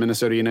been for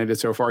Minnesota United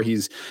so far. He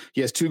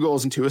has 2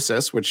 goals and 2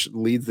 assists, which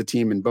leads the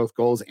team in both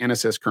goals and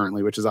assists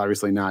currently, which is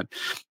obviously not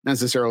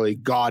necessarily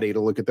gaudy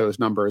to look at those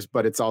numbers,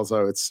 but it's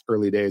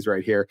early days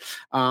right here.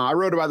 I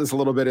wrote about this a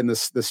little bit in the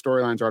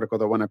Storylines article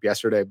that went up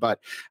yesterday, but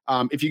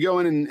if you go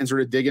in and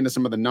sort of dig into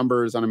some of the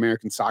numbers on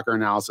American Soccer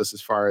Analysis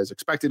as far as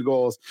expected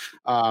goals,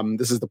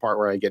 this is the part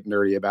where I get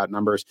nerdy about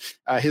numbers.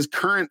 His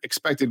current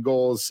expected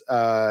goals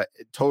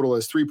total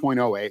is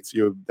 3.08.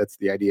 So that's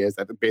the idea, is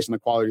that based on the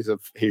qualities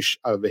of his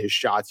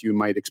shots, you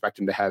might expect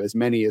him to have as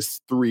many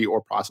as 3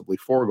 or possibly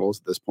 4 goals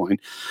at this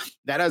point.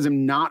 That has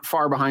him not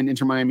far behind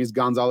Inter Miami's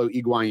Gonzalo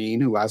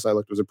Higuain, who last I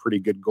looked was a pretty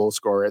good goal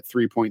scorer at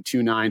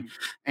 3.29,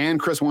 and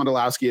Chris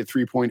Wondolowski at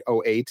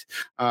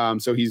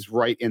 3.08. So he's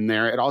right in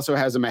there. It also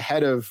has him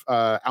ahead of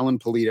Alan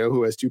Pulido,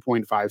 who has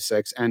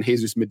 2.56, and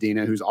Jesus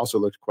Medina, who's also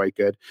looked quite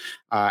good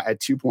at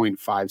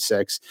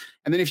 2.56.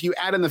 And then if you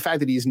add in the fact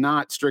that he's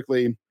not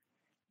strictly,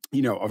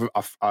 you know,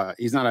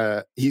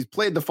 he's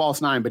played the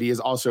false 9, but he is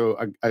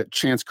also a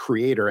chance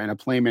creator and a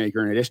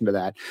playmaker in addition to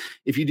that.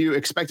 If you do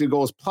expected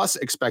goals plus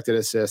expected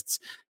assists,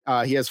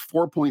 he has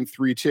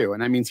 4.32,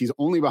 and that means he's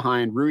only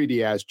behind Rui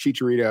Diaz,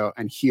 Chicharito,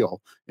 and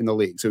Gil in the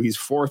league. So he's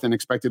 4th in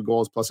expected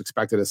goals plus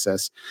expected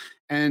assists,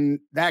 and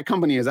that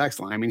company is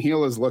excellent. I mean,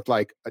 Gil has looked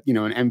like, you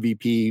know, an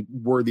MVP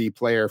worthy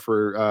player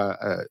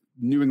for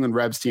New England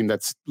Rebs team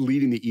that's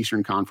leading the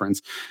Eastern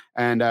Conference,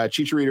 and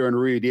Chicharito and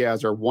Rui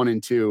Diaz are 1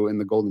 and 2 in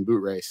the Golden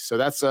Boot race. So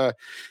that's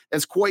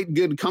quite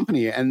good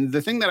company. And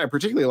the thing that I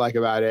particularly like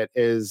about it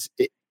is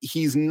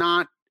he's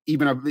not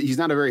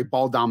a very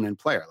ball dominant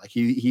player. Like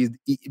he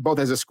both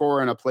as a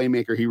scorer and a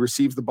playmaker, he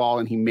receives the ball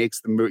and he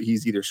makes the move.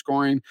 He's either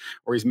scoring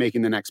or he's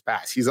making the next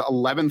pass. He's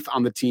 11th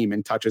on the team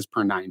in touches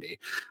per 90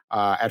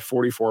 at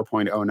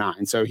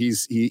 44.09. So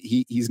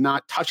he's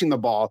not touching the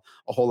ball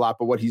a whole lot,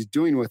 but what he's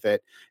doing with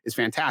it is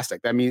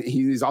fantastic. I mean,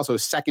 he's also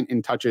 2nd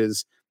in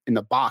touches in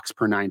the box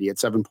per 90 at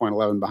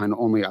 7.11 behind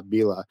only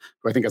Avila,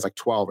 who I think has like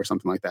 12 or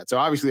something like that. So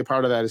obviously a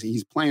part of that is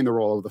he's playing the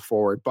role of the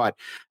forward. But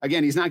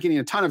again, he's not getting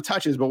a ton of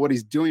touches, but what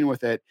he's doing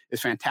with it is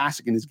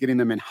fantastic, and he's getting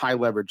them in high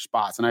leverage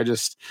spots. And I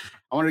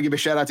wanted to give a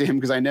shout out to him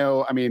because I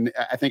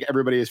think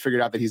everybody has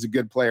figured out that he's a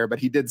good player, but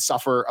he did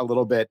suffer a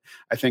little bit,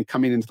 I think,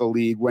 coming into the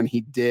league when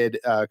he did,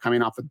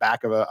 coming off the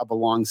back of a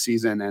long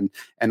season and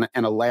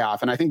a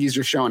layoff. And I think he's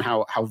just showing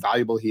how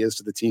valuable he is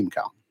to the team,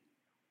 Cal.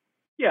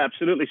 Yeah,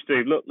 absolutely,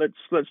 Steve. Look,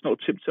 let's not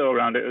tiptoe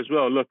around it as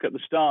well. Look, at the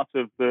start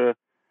of the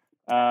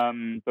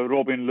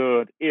Robin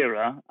Lod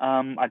era,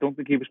 I don't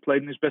think he was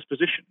played in his best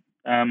position,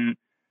 and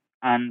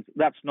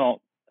that's not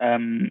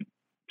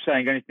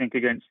saying anything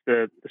against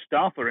the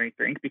staff or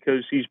anything,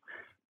 because he's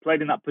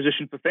played in that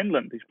position for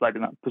Finland. He's played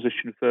in that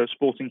position for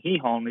Sporting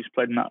Gijón. He's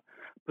played in that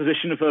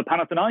position for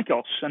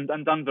Panathinaikos and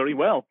done very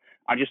well.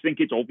 I just think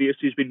it's obvious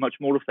he's been much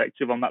more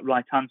effective on that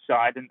right-hand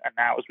side, and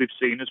now, as we've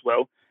seen as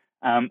well,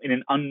 in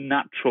an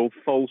unnatural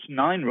false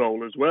nine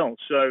role as well.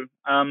 So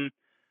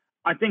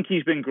I think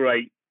he's been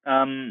great.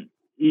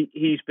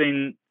 He's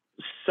been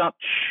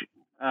such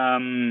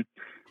a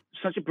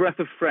breath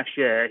of fresh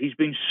air.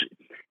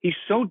 He's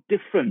so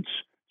different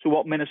to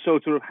what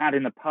Minnesota have had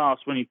in the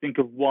past when you think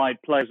of wide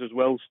players as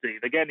well,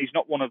 Steve. Again, he's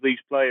not one of these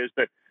players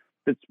that's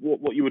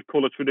what you would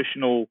call a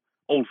traditional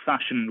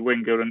old-fashioned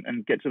winger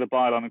and get to the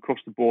byline and cross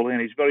the ball in.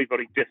 He's very,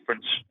 very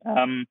different.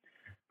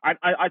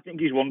 I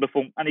think he's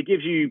wonderful, and he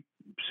gives you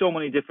so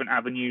many different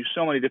avenues,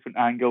 so many different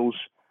angles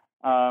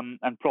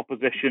and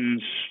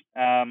propositions,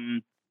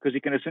 because he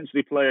can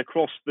essentially play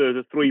across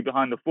the three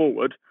behind the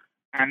forward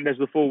and as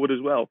the forward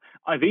as well.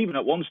 I've even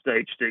at one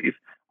stage, Steve,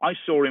 I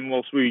saw him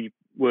whilst we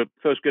were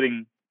first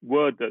getting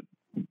word that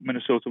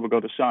Minnesota were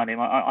going to sign him.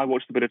 I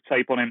watched a bit of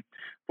tape on him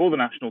for the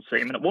national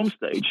team, and at one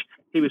stage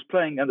he was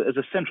playing as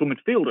a central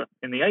midfielder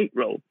in the 8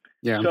 role.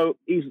 Yeah. So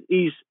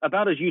he's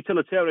about as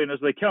utilitarian as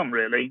they come,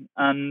 really,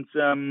 and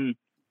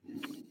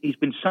he's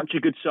been such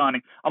a good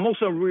signing. I'm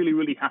also really,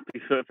 really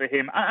happy for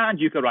him and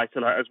Jukka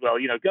Raitala as well.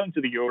 You know, going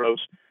to the Euros,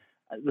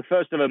 the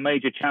first ever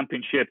major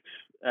championship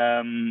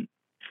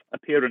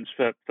appearance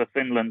for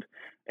Finland.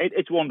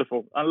 It's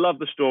wonderful. I love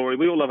the story.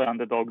 We all love an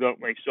underdog,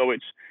 don't we? So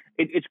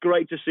it's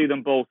great to see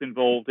them both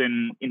involved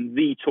in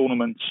the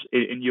tournaments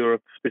in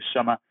Europe this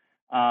summer.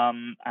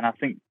 And I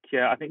think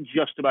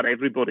just about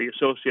everybody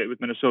associated with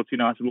Minnesota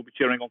United will be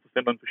cheering on for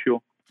Finland for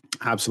sure.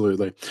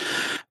 Absolutely.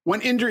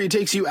 When injury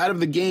takes you out of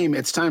the game,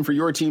 it's time for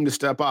your team to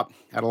step up.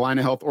 At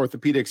Allina Health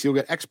Orthopedics, you'll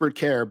get expert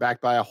care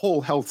backed by a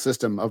whole health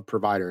system of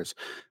providers.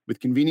 With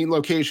convenient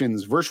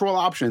locations, virtual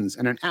options,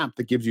 and an app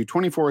that gives you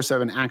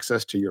 24/7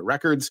 access to your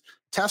records,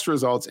 test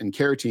results, and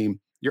care team,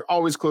 you're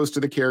always close to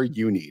the care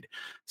you need.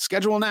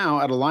 Schedule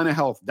now at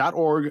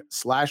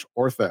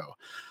allinahealth.org/ortho.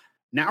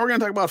 Now we're going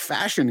to talk about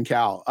fashion,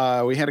 Cal.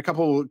 We had a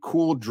couple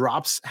cool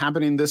drops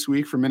happening this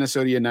week for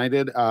Minnesota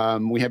United.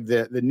 We have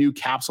the new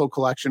capsule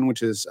collection,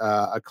 which is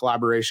a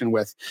collaboration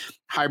with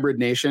Hybrid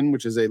Nation,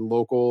 which is a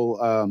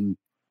local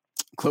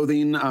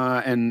clothing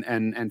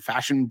and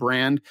fashion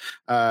brand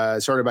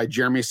started by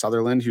Jeremy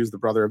Sutherland, who's the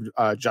brother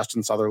of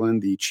Justin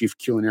Sutherland, the chief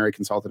culinary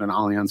consultant at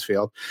Allianz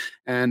Field.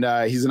 And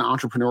he's an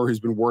entrepreneur who's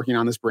been working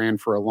on this brand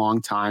for a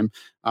long time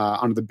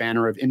under the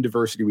banner of In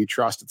Diversity We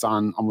Trust. It's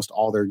on almost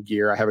all their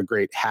gear. I have a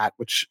great hat,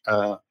 which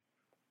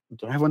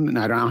do I have one? No,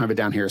 I don't have it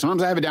down here.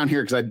 Sometimes I have it down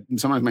here because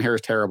sometimes my hair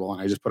is terrible,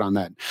 and I just put on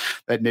that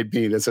nib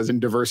that says "In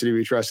Diversity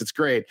We Trust." It's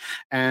great,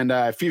 and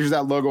it features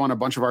that logo on a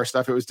bunch of our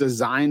stuff. It was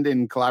designed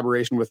in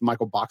collaboration with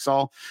Michael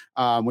Boxall,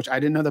 which I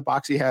didn't know that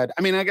Boxy had.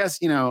 I mean, I guess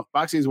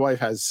Boxy's wife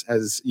has a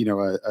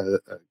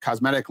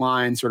cosmetic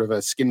line, sort of a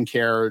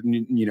skincare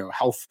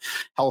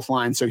health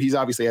line. So he's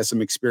obviously has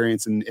some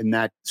experience in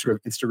that sort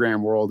of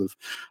Instagram world of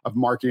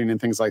marketing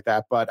and things like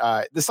that.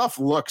 But the stuff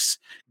looks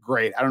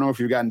great. I don't know if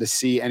you've gotten to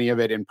see any of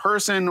it in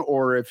person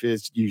or if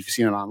you've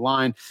seen it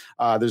online.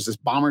 There's this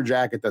bomber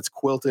jacket that's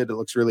quilted. It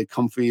looks really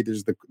comfy.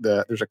 There's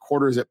a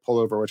quarter zip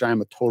pullover, which I am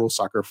a total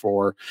sucker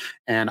for.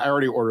 And I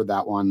already ordered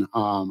that one.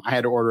 I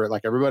had to order it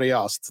like everybody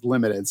else. It's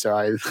limited. So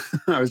I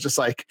was just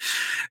like,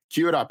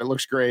 cue it up. It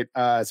looks great.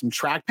 Some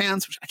track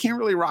pants, which I can't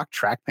really rock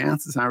track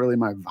pants. It's not really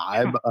my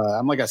vibe.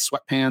 I'm like a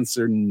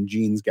sweatpants and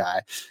jeans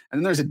guy. And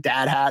then there's a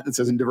dad hat that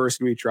says "In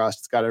Diversity We Trust."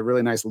 It's got a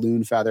really nice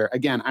loon feather.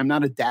 Again, I'm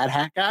not a dad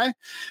hat guy.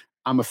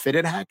 I'm a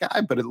fitted hat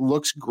guy, but it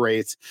looks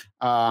great.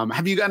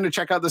 Have you gotten to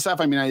check out the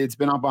stuff? I mean, it's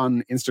been up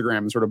on Instagram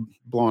and sort of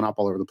blowing up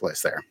all over the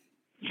place there.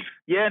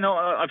 Yeah, no,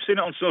 I've seen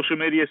it on social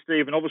media,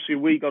 Steve, and obviously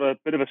we got a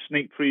bit of a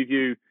sneak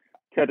preview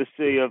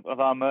courtesy of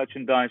our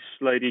merchandise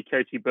lady,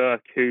 Katie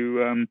Burke,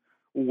 who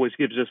always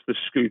gives us the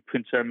scoop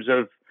in terms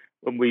of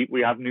when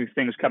we have new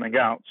things coming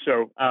out.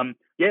 So,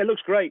 yeah, it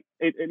looks great.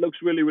 It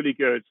looks really, really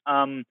good.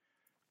 I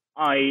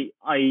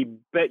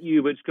bet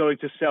you it's going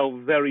to sell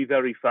very,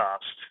 very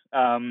fast.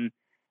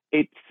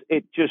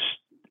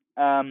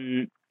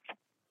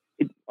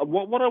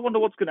 What I wonder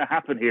what's going to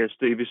happen here,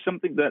 Steve, is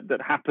something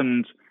that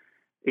happened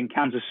in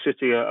Kansas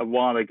City a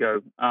while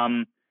ago,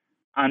 and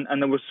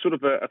there was sort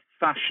of a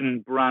fashion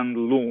brand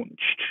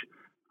launched,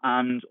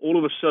 and all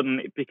of a sudden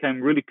it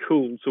became really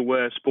cool to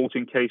wear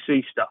Sporting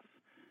KC stuff,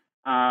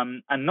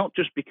 And not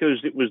just because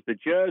it was the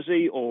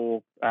jersey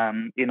or,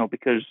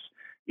 because,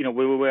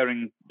 we were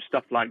wearing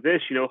stuff like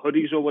this,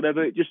 hoodies or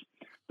whatever.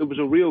 There was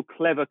a real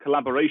clever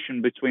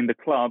collaboration between the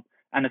club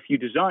and a few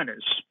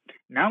designers.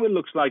 Now it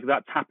looks like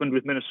that's happened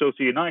with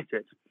Minnesota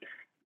United.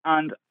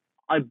 And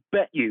I'm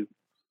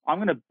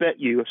going to bet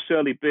you a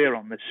surly beer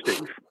on this,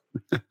 Steve.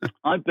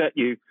 I bet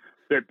you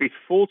that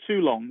before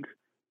too long,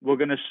 we're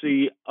going to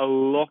see a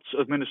lot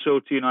of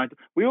Minnesota United.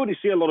 We already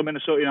see a lot of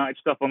Minnesota United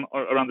stuff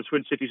around the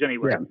Twin Cities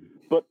anyway. Yeah.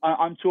 But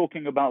I'm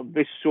talking about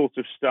this sort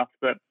of stuff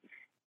that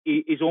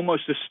is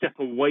almost a step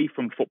away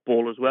from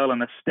football as well,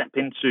 and a step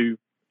into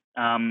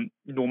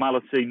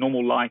normality,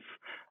 normal life,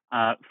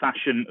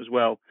 fashion as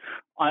well.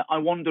 I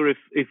wonder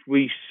if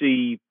we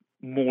see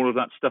more of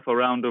that stuff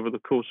around over the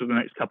course of the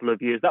next couple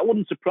of years. That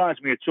wouldn't surprise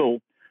me at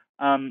all.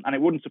 And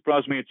it wouldn't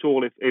surprise me at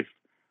all if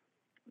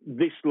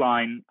this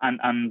line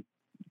and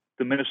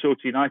the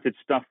Minnesota United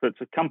stuff that's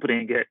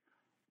accompanying it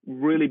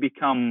really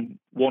become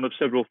one of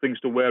several things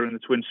to wear in the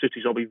Twin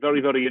Cities. I'll be very,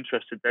 very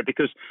interested there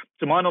because,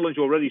 to my knowledge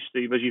already,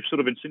 Steve, as you've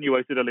sort of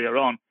insinuated earlier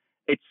on,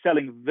 it's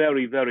selling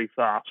very, very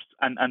fast.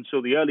 And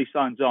so the early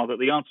signs are that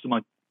the answer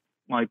to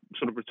my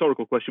sort of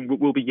rhetorical question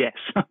will be yes.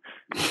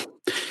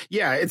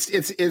 Yeah,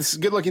 it's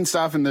good looking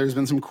stuff, and there's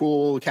been some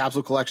cool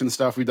capsule collection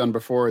stuff we've done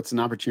before. It's an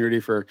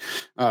opportunity for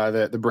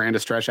the brand to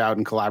stretch out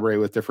and collaborate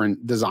with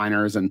different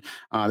designers, and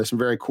there's some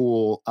very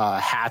cool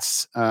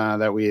hats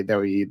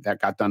that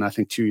got done I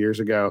think 2 years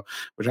ago,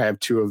 which I have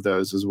 2 of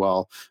those as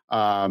well.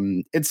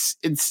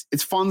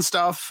 It's fun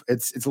stuff.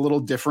 It's a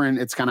little different.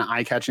 It's kind of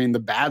eye catching. The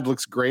badge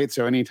looks great,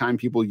 so anytime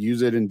people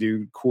use it and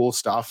do cool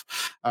stuff,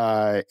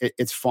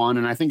 it's fun,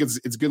 and I think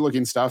it's good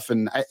looking stuff.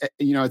 And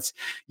it's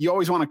you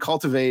always want to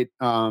cultivate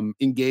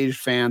engaged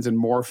fans and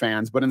more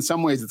fans, but in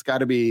some ways it's got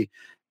to be,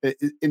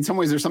 in some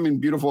ways there's something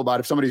beautiful about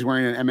if somebody's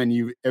wearing an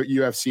MNU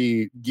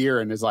UFC gear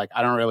and is like,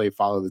 I don't really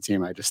follow the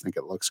team, I just think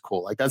it looks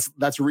cool. Like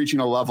that's reaching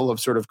a level of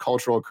sort of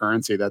cultural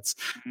currency that's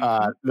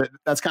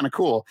kind of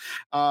cool.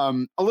 A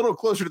little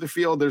closer to the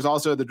field, there's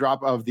also the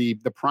drop of the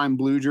Prime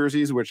Blue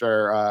jerseys, which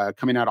are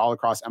coming out all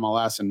across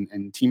MLS,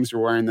 and teams are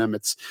wearing them.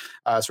 It's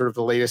sort of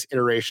the latest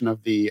iteration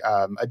of the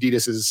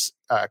Adidas's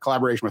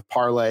collaboration with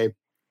Parlay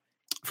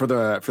for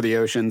the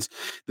oceans.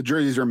 The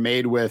jerseys are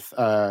made with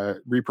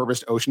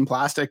repurposed ocean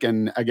plastic,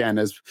 and again,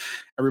 as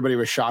everybody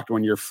was shocked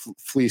when your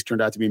fleece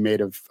turned out to be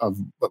made of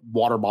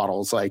water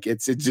bottles. Like it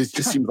just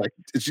seems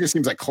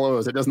like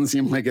clothes. It doesn't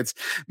seem like it's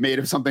made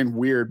of something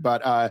weird,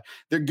 but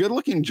they're good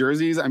looking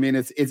jerseys. I mean,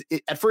 it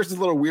at first it's a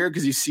little weird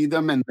because you see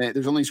them and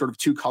there's only sort of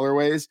 2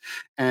 colorways,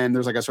 and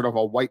there's like a sort of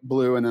a white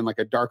blue and then like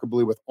a darker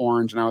blue with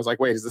orange, and I was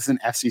like, wait, is this an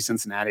FC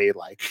Cincinnati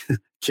like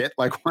kit?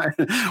 Like why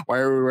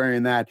are we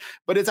wearing that?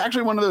 But it's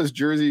actually one of those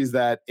jerseys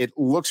that it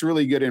looks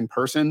really good in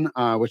person,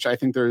 which I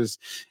think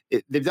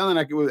they've done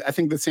that. I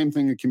think the same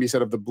thing can be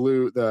said of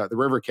the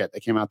River kit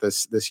that came out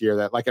this year,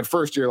 that like at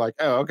first you're like,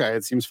 oh, okay,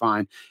 it seems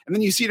fine. And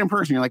then you see it in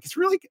person, you're like,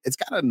 it's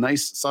got a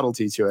nice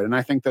subtlety to it. And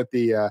I think that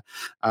the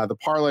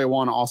Parlay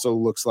one also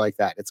looks like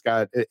that.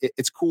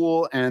 It's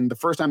cool. And the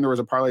first time there was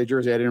a Parlay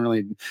jersey, I didn't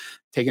really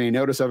take any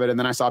notice of it. And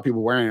then I saw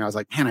people wearing it. I was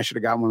like, man, I should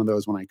have gotten one of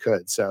those when I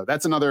could. So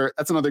that's another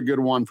good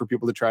one for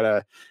people to try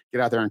to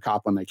get out there and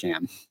cop when they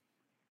can.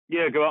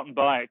 Yeah, go out and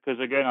buy it. Because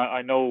again,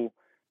 I know,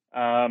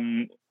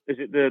 is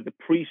it the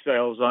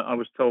pre-sales, I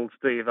was told,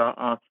 Steve,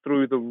 are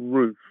through the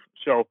roof.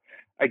 So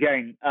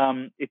again,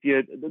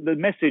 the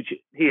message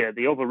here,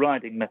 the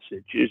overriding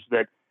message is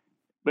that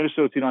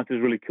Minnesota United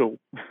is really cool.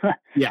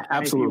 Yeah,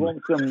 absolutely.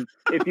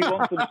 If you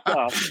want some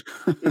stuff,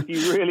 if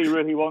you really,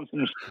 really want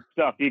some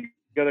stuff, you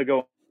got to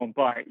go and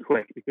buy it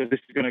quick, because this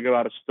is going to go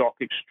out of stock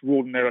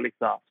extraordinarily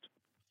fast.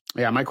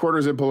 Yeah, my quarter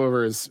zip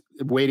pullover is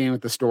waiting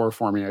at the store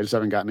for me. I just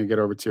haven't gotten to get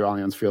over to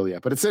Allianz Field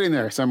yet, but it's sitting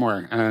there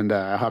somewhere, and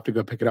I'll have to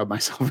go pick it up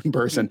myself in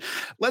person.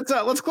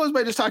 Let's close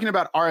by just talking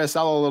about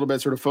RSL a little bit,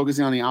 sort of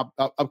focusing on the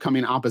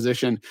upcoming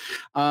opposition.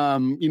 I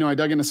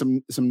dug into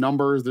some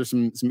numbers. There's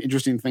some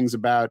interesting things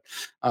about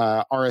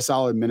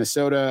RSL in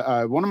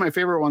Minnesota. One of my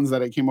favorite ones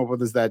that I came up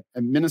with is that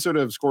Minnesota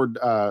have scored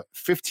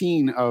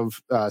 15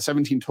 of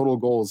 17 total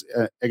goals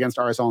against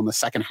RSL in the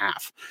second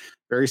half.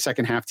 Very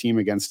second half team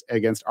against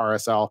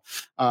RSL.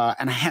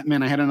 And I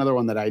had another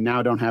one that I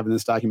now don't have in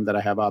this document that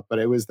I have up, but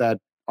it was that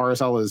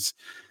RSL has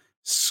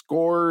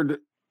scored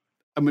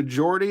a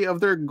majority of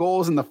their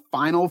goals in the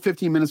final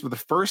 15 minutes of the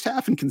first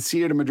half and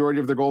conceded a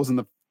majority of their goals in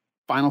the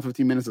final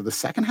 15 minutes of the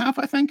second half,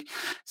 I think.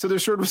 So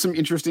there's sort of some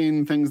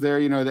interesting things there.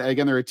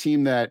 Again, they're a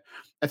team that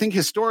I think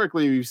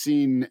historically we've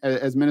seen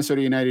as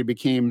Minnesota United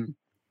became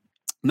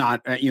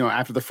not,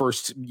 after the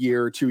first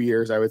year or 2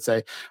 years, I would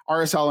say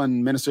RSL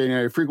and Minnesota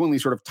United frequently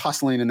sort of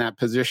tussling in that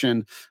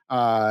position,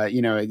 down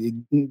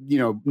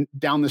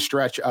the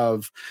stretch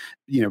of,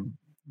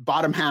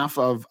 bottom half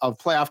of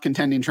playoff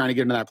contending, trying to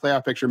get into that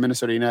playoff picture.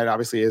 Minnesota United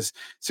obviously has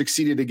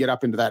succeeded to get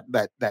up into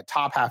that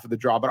top half of the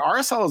draw. But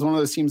RSL is one of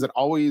those teams that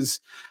always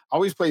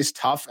plays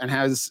tough and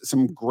has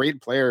some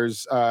great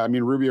players. I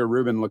mean, Rubio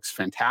Rubin looks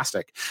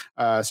fantastic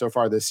so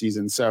far this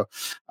season. So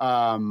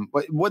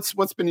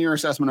what's been your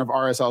assessment of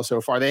RSL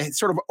so far? They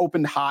sort of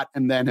opened hot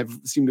and then have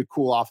seemed to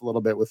cool off a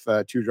little bit with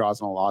 2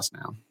 draws and a loss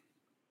now.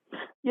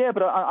 Yeah,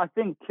 but I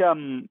think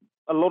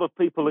a lot of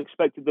people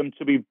expected them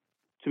to be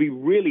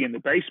really in the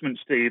basement,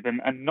 Steve,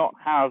 and not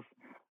have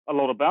a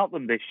lot about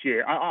them this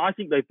year. I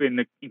think they've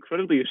been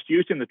incredibly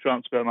astute in the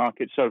transfer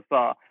market so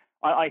far.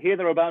 I hear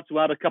they're about to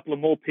add a couple of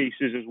more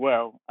pieces as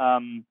well.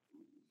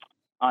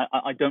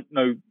 I don't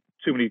know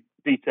too many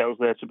details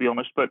there, to be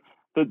honest, but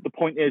the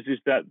point is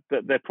that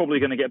they're probably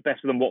going to get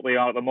better than what they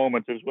are at the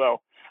moment as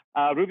well.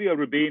 Rubio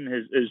Rubin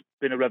has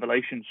been a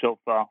revelation so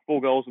far, 4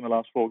 goals in the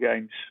last 4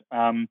 games.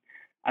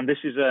 And this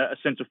is a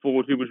centre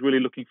forward who was really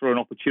looking for an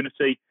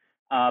opportunity.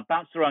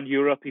 Bounced around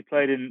Europe. He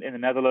played in the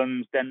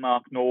Netherlands,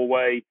 Denmark,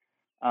 Norway,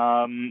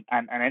 and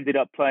ended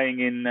up playing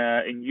in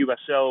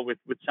USL with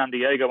San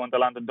Diego under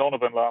Landon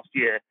Donovan last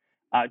year,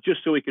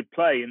 just so he could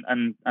play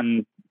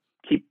and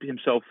keep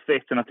himself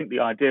fit. And I think the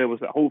idea was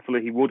that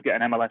hopefully he would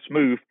get an MLS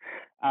move.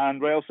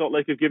 And Real Salt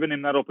Lake have given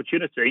him that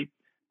opportunity,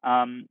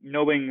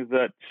 knowing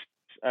that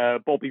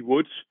Bobby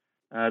Woods,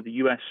 the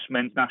US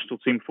men's national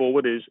team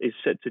forward, is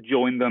set to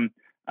join them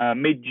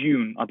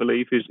mid-June, I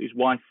believe. His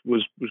wife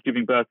was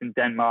giving birth in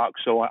Denmark,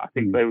 so I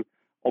think they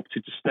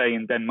opted to stay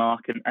in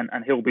Denmark,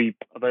 and he'll be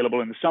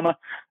available in the summer.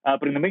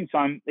 But in the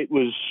meantime, it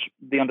was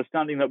the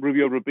understanding that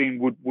Rubio Rubin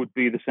would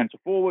be the centre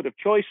forward of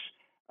choice.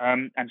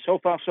 And so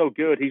far, so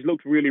good. He's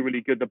looked really,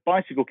 really good. The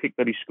bicycle kick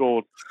that he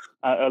scored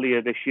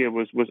earlier this year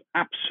was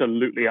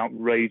absolutely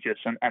outrageous,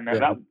 and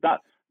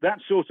that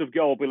sort of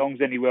goal belongs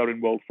anywhere in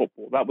world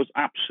football. That was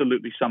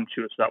absolutely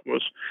sumptuous. That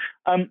was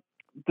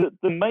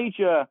the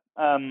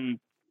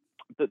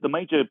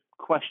major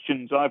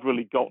questions I've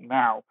really got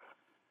now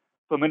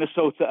for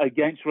Minnesota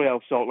against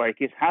Real Salt Lake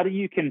is, how do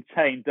you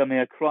contain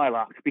Damir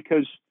Kreilach?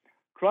 Because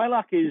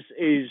Kreilach is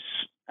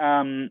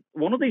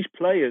one of these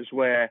players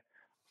where,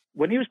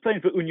 when he was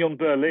playing for Union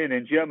Berlin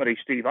in Germany,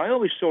 Steve, I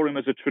always saw him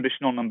as a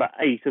traditional number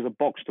 8, as a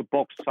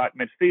box-to-box type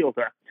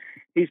midfielder.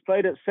 He's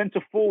played at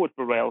centre forward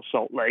for Real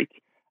Salt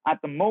Lake.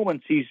 At the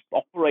moment, he's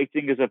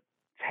operating as a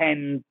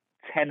 10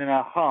 and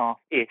a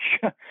half-ish.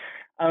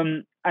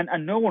 And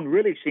no one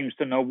really seems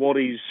to know what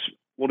his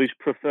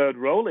preferred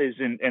role is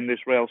in this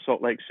Real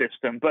Salt Lake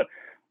system. But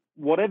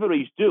whatever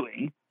he's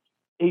doing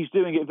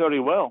it very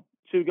well.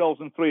 2 goals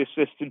and 3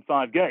 assists in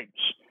 5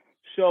 games.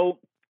 So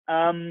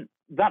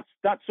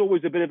that's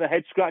always a bit of a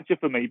head scratcher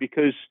for me,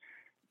 because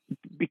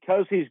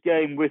his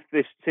game with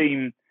this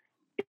team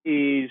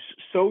is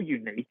so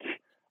unique.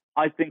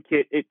 I think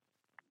it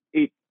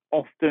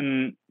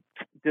often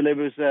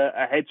delivers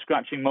a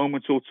head-scratching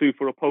moment or two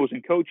for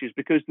opposing coaches,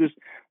 because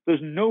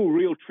there's no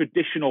real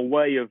traditional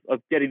way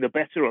of getting the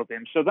better of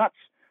him. So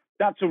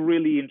that's a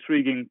really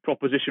intriguing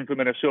proposition for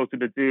Minnesota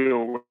to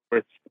deal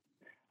with.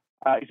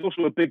 He's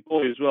also a big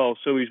boy as well,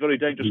 so he's very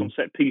dangerous on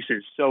set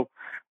pieces. So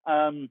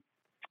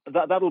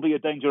that'll be a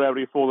danger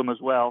area for them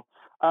as well.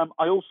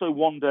 I also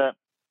wonder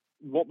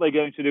what they're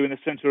going to do in the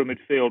centre of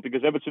midfield,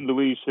 because Everton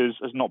Luiz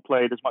has not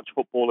played as much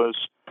football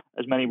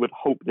as many would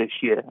hope this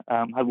year.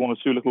 Had 1 or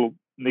 2 little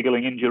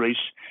niggling injuries.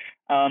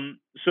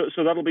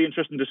 So that'll be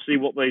interesting to see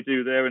what they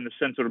do there in the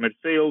centre of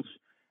midfield.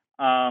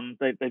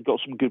 They've got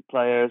some good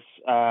players.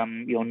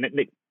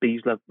 Nick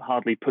Beasler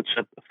hardly puts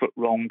a foot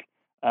wrong.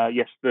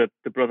 Yes, the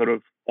brother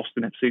of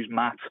Austin FC's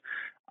Matt.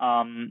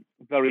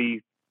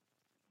 Very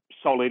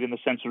solid in the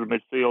centre of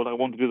midfield. I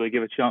wonder, do they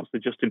give a chance to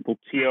Justin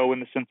Portillo in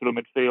the centre of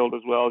midfield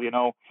as well? They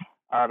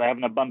have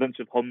an abundance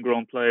of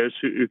homegrown players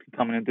who can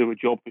come in and do a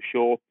job for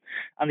sure.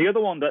 And the other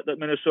one that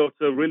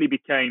Minnesota really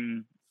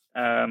became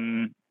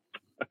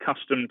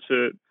accustomed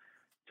to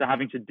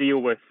having to deal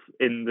with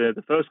in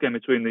the first game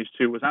between these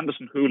two was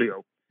Anderson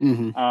Julio,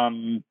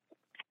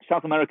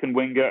 South American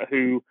winger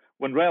who,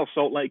 when Real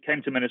Salt Lake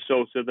came to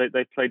Minnesota,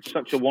 they played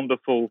such a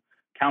wonderful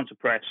counter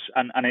press,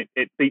 and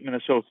it beat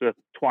Minnesota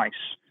twice.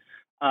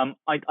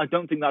 I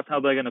don't think that's how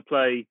they're going to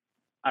play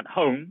at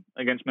home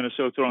against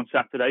Minnesota on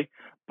Saturday.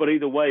 But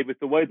either way, with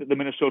the way that the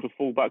Minnesota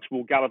fullbacks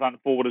will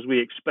gallivant forward as we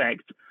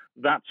expect,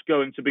 that's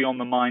going to be on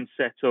the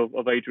mindset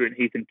of Adrian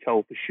Heath and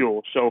co for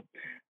sure. So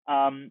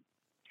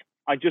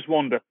I just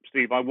wonder,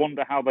 Steve, I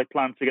wonder how they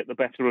plan to get the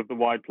better of the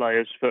wide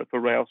players for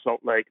Real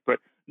Salt Lake. But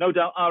no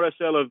doubt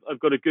RSL have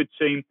got a good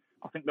team.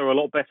 I think they're a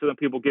lot better than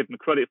people give them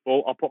credit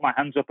for. I'll put my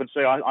hands up and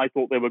say I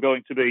thought they were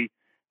going to be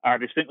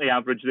distinctly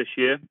average this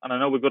year. And I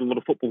know we've got a lot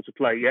of football to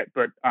play yet,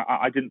 but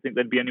I didn't think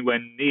they'd be anywhere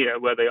near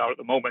where they are at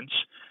the moment.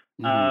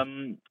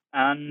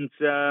 And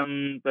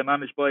they're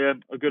managed by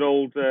a good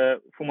old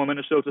former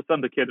Minnesota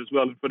Thunder kid as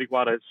well in Freddie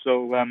Juarez.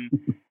 So,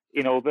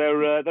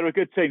 they're a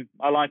good team.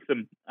 I like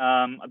them.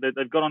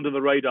 They've gone under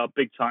the radar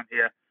big time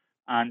here.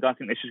 And I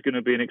think this is going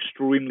to be an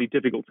extremely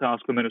difficult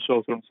task for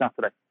Minnesota on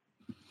Saturday.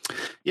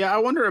 Yeah, I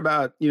wonder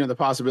about, the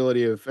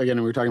possibility of, again,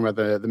 we were talking about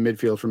the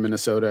midfield from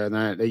Minnesota, and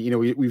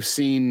that, we've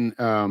seen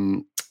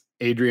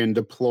Adrian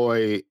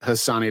deploy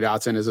Hassani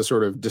Dotson as a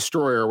sort of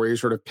destroyer, where he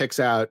sort of picks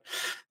out,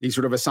 he's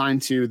sort of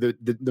assigned to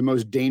the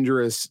most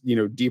dangerous,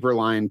 deeper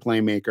line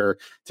playmaker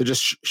to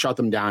just shut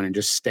them down and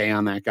just stay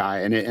on that guy.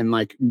 And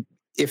like,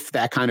 if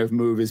that kind of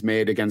move is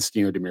made against,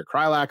 Damir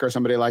Kreilach or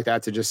somebody like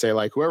that, to just say,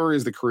 like, whoever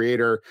is the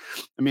creator.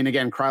 I mean,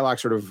 again, Kreilach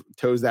sort of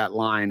toes that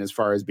line as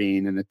far as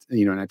being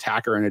an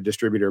attacker and a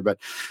distributor, but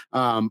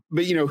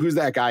who's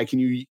that guy?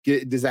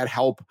 Does that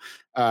help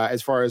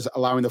as far as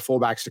allowing the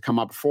fullbacks to come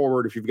up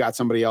forward if you've got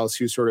somebody else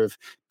who's sort of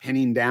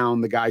pinning down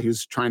the guy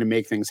who's trying to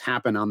make things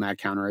happen on that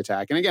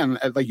counterattack? And again,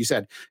 like you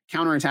said,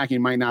 counterattacking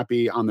might not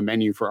be on the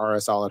menu for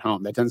RSL at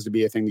home. That tends to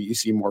be a thing that you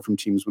see more from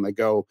teams when they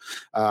go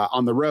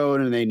on the road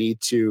and they need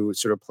to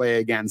sort of play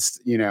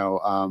against,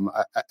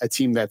 a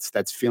team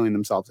that's feeling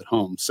themselves at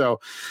home. So,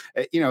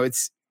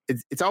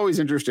 it's always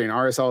interesting.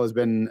 RSL has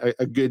been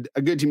a good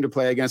team to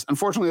play against.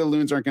 Unfortunately, the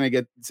Loons aren't going to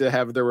get to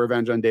have their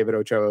revenge on David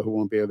Ochoa, who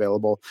won't be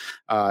available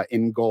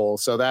in goal.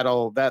 So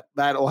that'll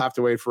have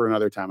to wait for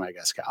another time, I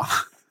guess, Cal.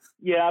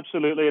 Yeah,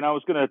 absolutely. And I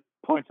was going to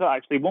point out,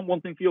 actually, one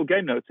thing for your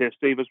game notes here,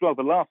 Steve, as well.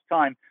 The last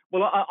time,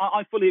 well,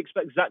 I fully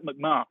expect Zach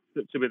McMath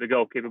to be the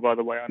goalkeeper, by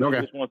the way. I know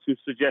there's one or two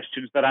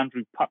suggestions that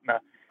Andrew Putner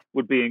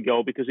would be in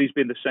goal because he's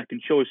been the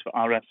second choice for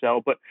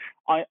RSL. But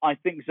I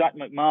think Zach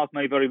McMath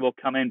may very well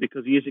come in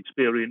because he is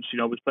experienced.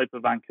 He's played for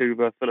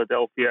Vancouver,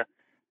 Philadelphia,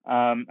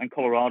 and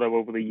Colorado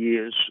over the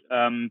years.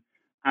 And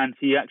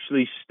he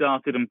actually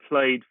started and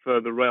played for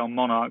the Real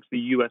Monarchs,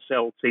 the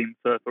USL team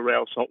for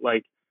Real Salt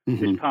Lake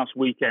this past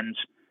weekend.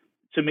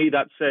 To me,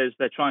 that says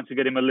they're trying to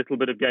get him a little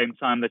bit of game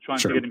time. They're trying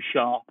to get him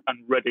sharp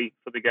and ready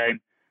for the game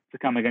to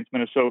come against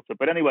Minnesota.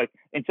 But anyway,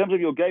 in terms of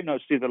your game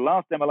notes, Steve, the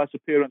last MLS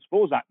appearance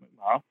for Zach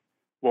McMath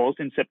was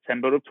in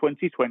September of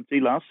 2020,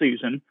 last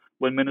season,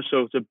 when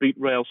Minnesota beat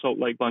Real Salt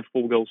Lake by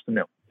 4-0.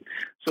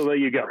 So there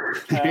you go.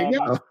 There you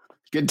go.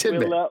 Good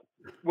tidbit.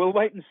 We'll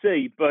wait and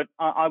see, but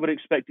I would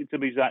expect it to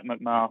be Zach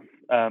McMath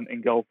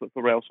in goal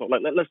for Real Salt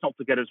Lake. Let's not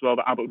forget as well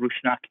that Albert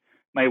Rusnak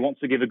may want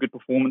to give a good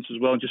performance as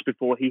well, just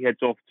before he heads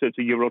off to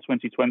Euro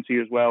 2020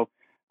 as well.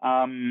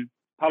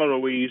 Paulo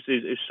Ruiz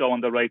is so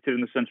underrated in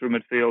the centre of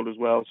midfield as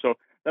well. So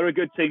they're a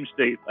good team,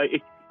 Steve.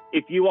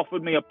 If you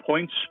offered me a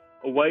point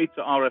away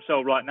to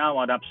RSL right now,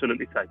 I'd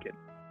absolutely take it.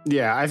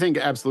 Yeah, I think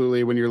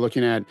absolutely. When you're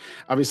looking at,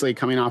 obviously,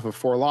 coming off of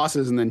 4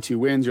 losses and then 2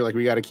 wins, you're like,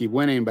 we got to keep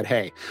winning. But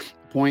hey,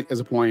 a point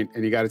is a point,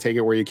 and you got to take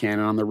it where you can.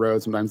 And on the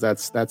road, sometimes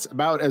that's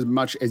about as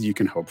much as you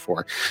can hope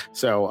for.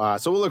 So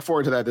we'll look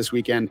forward to that this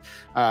weekend.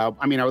 I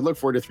would look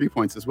forward to 3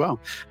 points as well.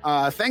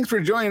 Thanks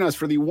for joining us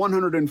for the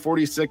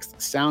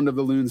 146th Sound of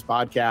the Loons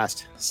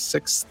podcast.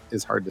 6th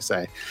is hard to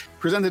say.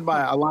 Presented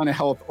by Allina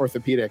Health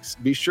Orthopedics.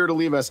 Be sure to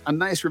leave us a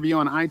nice review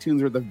on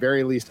iTunes, or at the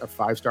very least a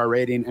 5-star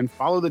rating, and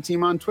follow the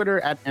team on Twitter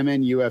at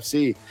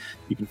MNUFC.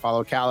 You can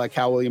follow Cal at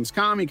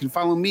CalWilliamsCom. You can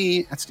follow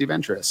me at Steve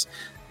Entris.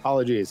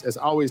 Apologies, as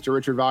always, to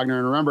Richard Wagner.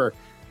 And remember,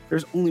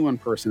 there's only one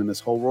person in this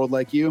whole world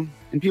like you,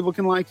 and people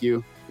can like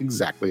you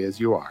exactly as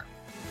you are.